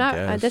so. I'm I not.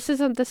 guess.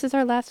 This is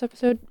our last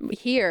episode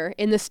here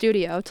in the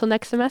studio till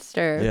next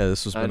semester. Yeah,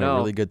 this has been a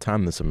really good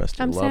time this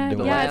semester. I'm Love sad.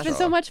 doing Yeah, it. it's been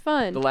so much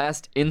fun. The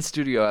last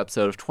in-studio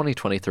episode of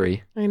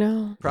 2023. I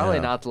know. Probably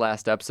Yeah. not the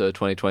last episode of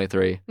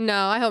 2023,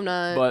 No, I hope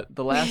not. but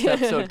the last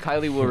episode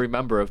Kylie will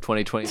remember of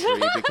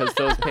 2023 because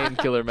those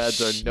painkiller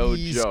meds are no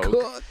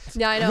joke.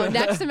 Yeah, I know.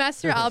 Next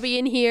semester I'll be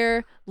in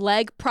here,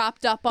 leg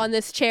propped up on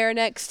this chair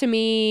next to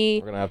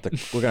me. We're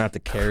gonna have to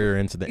carry her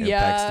into the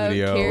Impact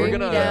Studio. Carry We're me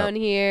gonna- down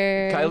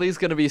here. Kylie's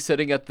going to be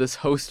sitting at this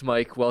host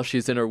mic while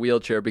she's in her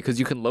wheelchair because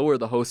you can lower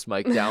the host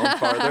mic down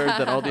farther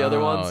than all the other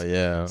ones. Oh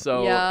yeah.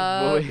 So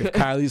Yeah. If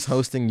Kylie's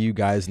hosting, you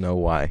guys know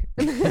why.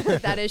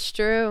 That is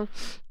true.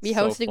 Me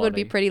So hosting would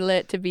be funny. pretty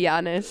lit, to be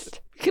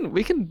honest.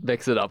 we can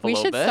mix it up a We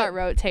little should bit. start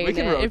rotating We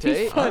can it. It'd be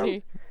rotate.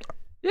 funny.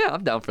 Yeah,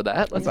 I'm down for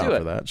that. Let's I'm do down it.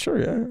 for that. Sure,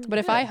 yeah. But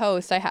if I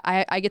host,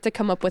 I get to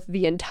come up with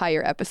the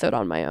entire episode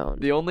on my own.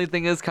 The only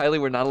thing is,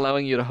 Kylie, we're not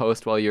allowing you to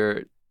host while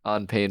you're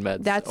on pain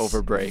meds That's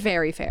over break.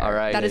 very fair. All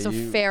right. That is Yeah,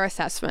 a fair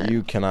assessment.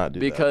 You cannot do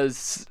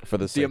Because that for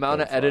the the sake amount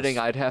of editing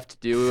us. I'd have to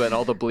do and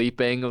all the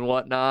bleeping and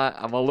whatnot,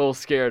 I'm a little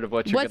scared of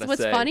what you're going to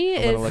What's say. funny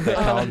I'm gonna is look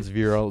at Colin's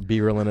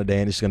B-roll in a day,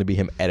 and it's gonna be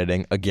him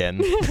editing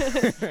again.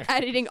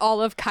 editing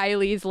all of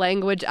Kylie's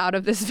language out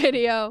of this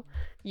video.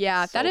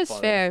 Yeah, So that is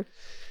funny. fair.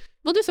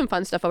 We'll do some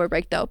fun stuff over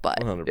break though, but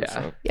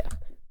 100%.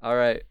 All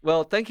right.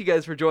 Well, thank you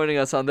guys for joining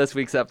us on this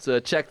week's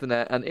episode. Check the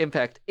net on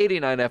Impact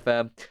 89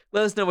 FM.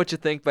 Let us know what you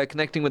think by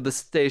connecting with the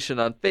station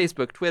on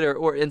Facebook, Twitter,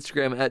 or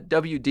Instagram at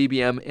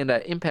WDBM and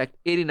at Impact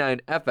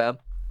 89 FM.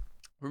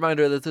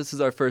 Reminder that this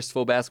is our first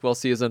full basketball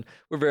season.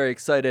 We're very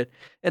excited,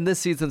 and this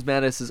season's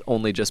madness is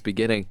only just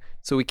beginning.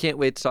 So we can't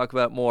wait to talk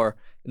about more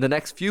in the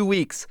next few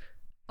weeks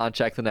on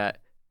Check the Net.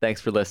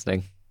 Thanks for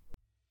listening.